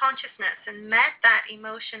consciousness and met that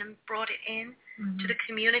emotion and brought it in to the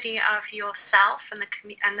community of yourself and the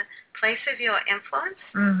place of your influence.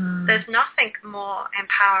 There's nothing more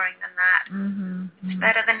empowering than that. It's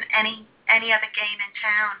better than any other game in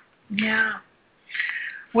town. Yeah.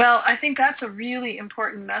 Well, I think that's a really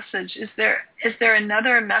important message. Is there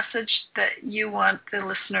another message that you want the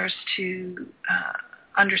listeners to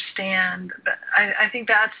understand? But I think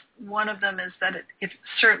that's one of them, is that it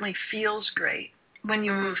certainly feels great when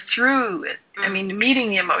you move through it. I mean,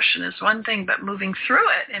 meeting the emotion is one thing, but moving through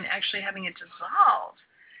it and actually having it dissolve,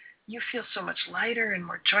 you feel so much lighter and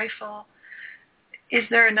more joyful. Is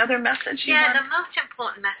there another message you want? Yeah, the most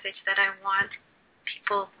important message that I want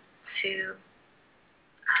people to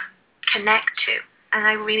connect to, and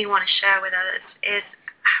I really want to share with others, is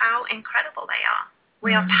how incredible they are.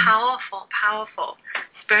 We are powerful, powerful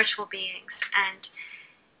spiritual beings, and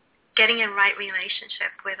getting in right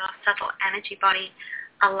relationship with our subtle energy body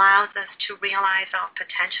allows us to realize our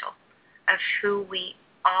potential of who we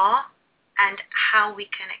are and how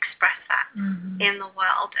we can express that in the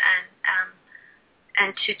world,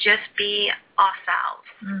 and to just be ourselves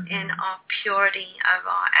in our purity of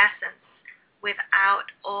our essence, without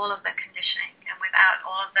all of the conditioning and without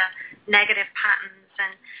all of the negative patterns,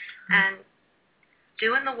 and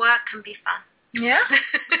doing the work can be fun. Yeah,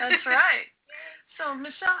 that's right. So,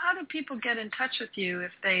 Michelle, how do people get in touch with you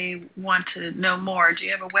if they want to know more? Do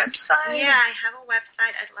you have a website? Yeah, I have a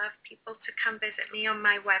website. I'd love people to come visit me on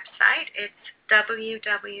my website. It's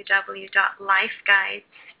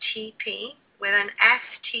www.lifeguidestp, with an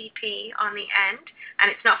STP on the end,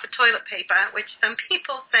 and it's not for toilet paper, which some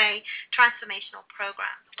people say, transformational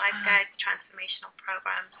programs,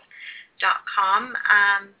 lifeguidestransformationalprograms.com.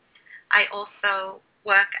 I also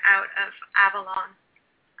work out of Avalon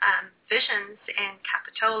Visions in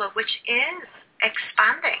Capitola, which is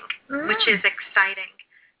expanding, which is exciting.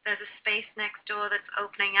 There's a space next door that's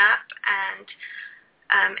opening up, and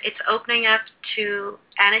it's opening up to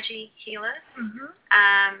energy healers,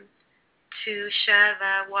 to share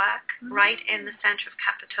their work right in the center of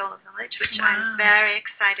Capitola Village, which I'm very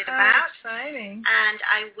excited about. Exciting. And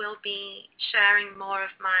I will be sharing more of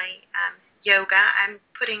my yoga. I'm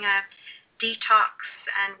putting a detox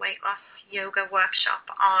and weight loss yoga workshop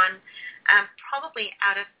on probably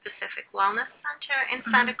out of Pacific Wellness Center in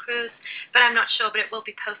Santa Cruz, but I'm not sure, but it will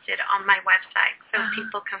be posted on my website so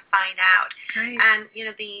people can find out. Great. And, you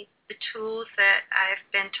know, the tools that I've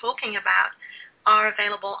been talking about are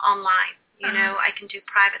available online. You know, I can do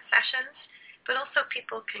private sessions, but also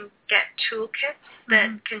people can get toolkits that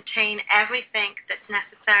contain everything that's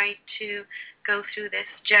necessary to go through this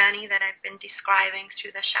journey that I've been describing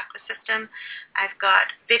through the chakra system. I've got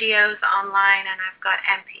videos online, and I've got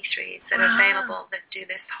MP3s that are available that do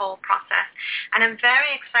this whole process. And I'm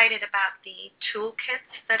very excited about the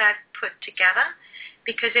toolkits that I've put together,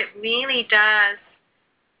 because it really does,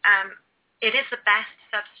 it is the best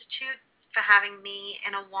substitute for having me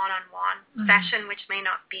in a one-on-one session, which may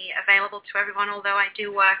not be available to everyone, although I do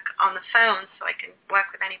work on the phone, so I can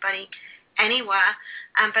work with anybody anywhere.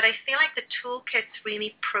 But I feel like the toolkits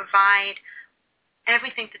really provide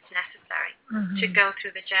everything that's necessary to go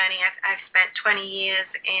through the journey. I've spent 20 years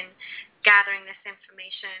in gathering this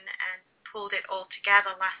information and pulled it all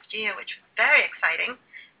together last year, which was very exciting,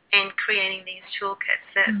 in creating these toolkits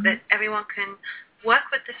that everyone can work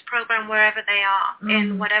with this program wherever they are,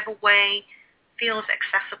 in whatever way feels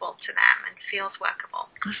accessible to them and feels workable.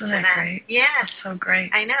 Isn't that great? Yeah. That's so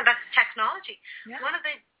great. I know, that's technology. Yeah. One of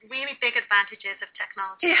the really big advantages of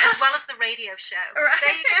technology, as well as the radio show. Right.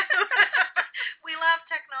 There you go. We love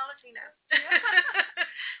technology now.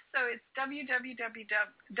 So it's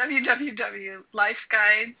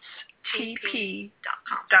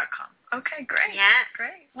www.lifeguidestp.com. Okay, great. Yes.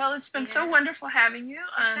 Great. Well, it's been so wonderful having you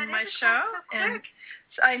on my show. And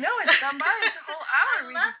I know it's gone by. It's a whole hour.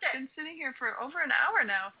 We've been sitting here for over an hour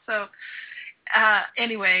now. So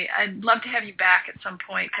anyway, I'd love to have you back at some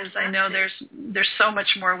point, because I know there's so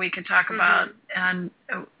much more we could talk about. And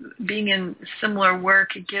being in similar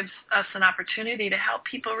work, it gives us an opportunity to help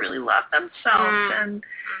people really love themselves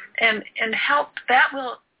and help. That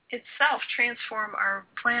will itself transform our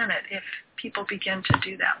planet if people begin to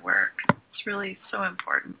do that work. It's really so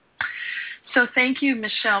important. So thank you,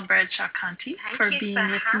 Michelle Bradshaw-Conti, for being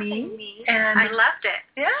with me. And I loved it.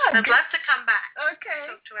 Yeah. I'd love to come back. Okay.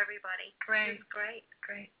 Talk to everybody. Great. It was great.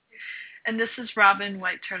 Great. And this is Robin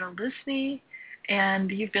White Turtle Lysne,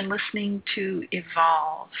 and you've been listening to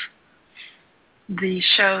Evolve, the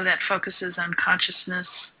show that focuses on consciousness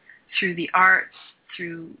through the arts,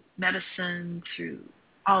 through medicine, through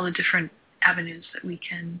all the different avenues that we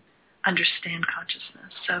can understand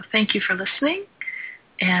consciousness. So thank you for listening,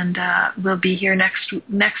 and we'll be here next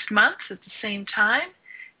month at the same time,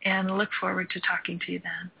 and look forward to talking to you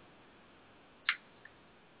then.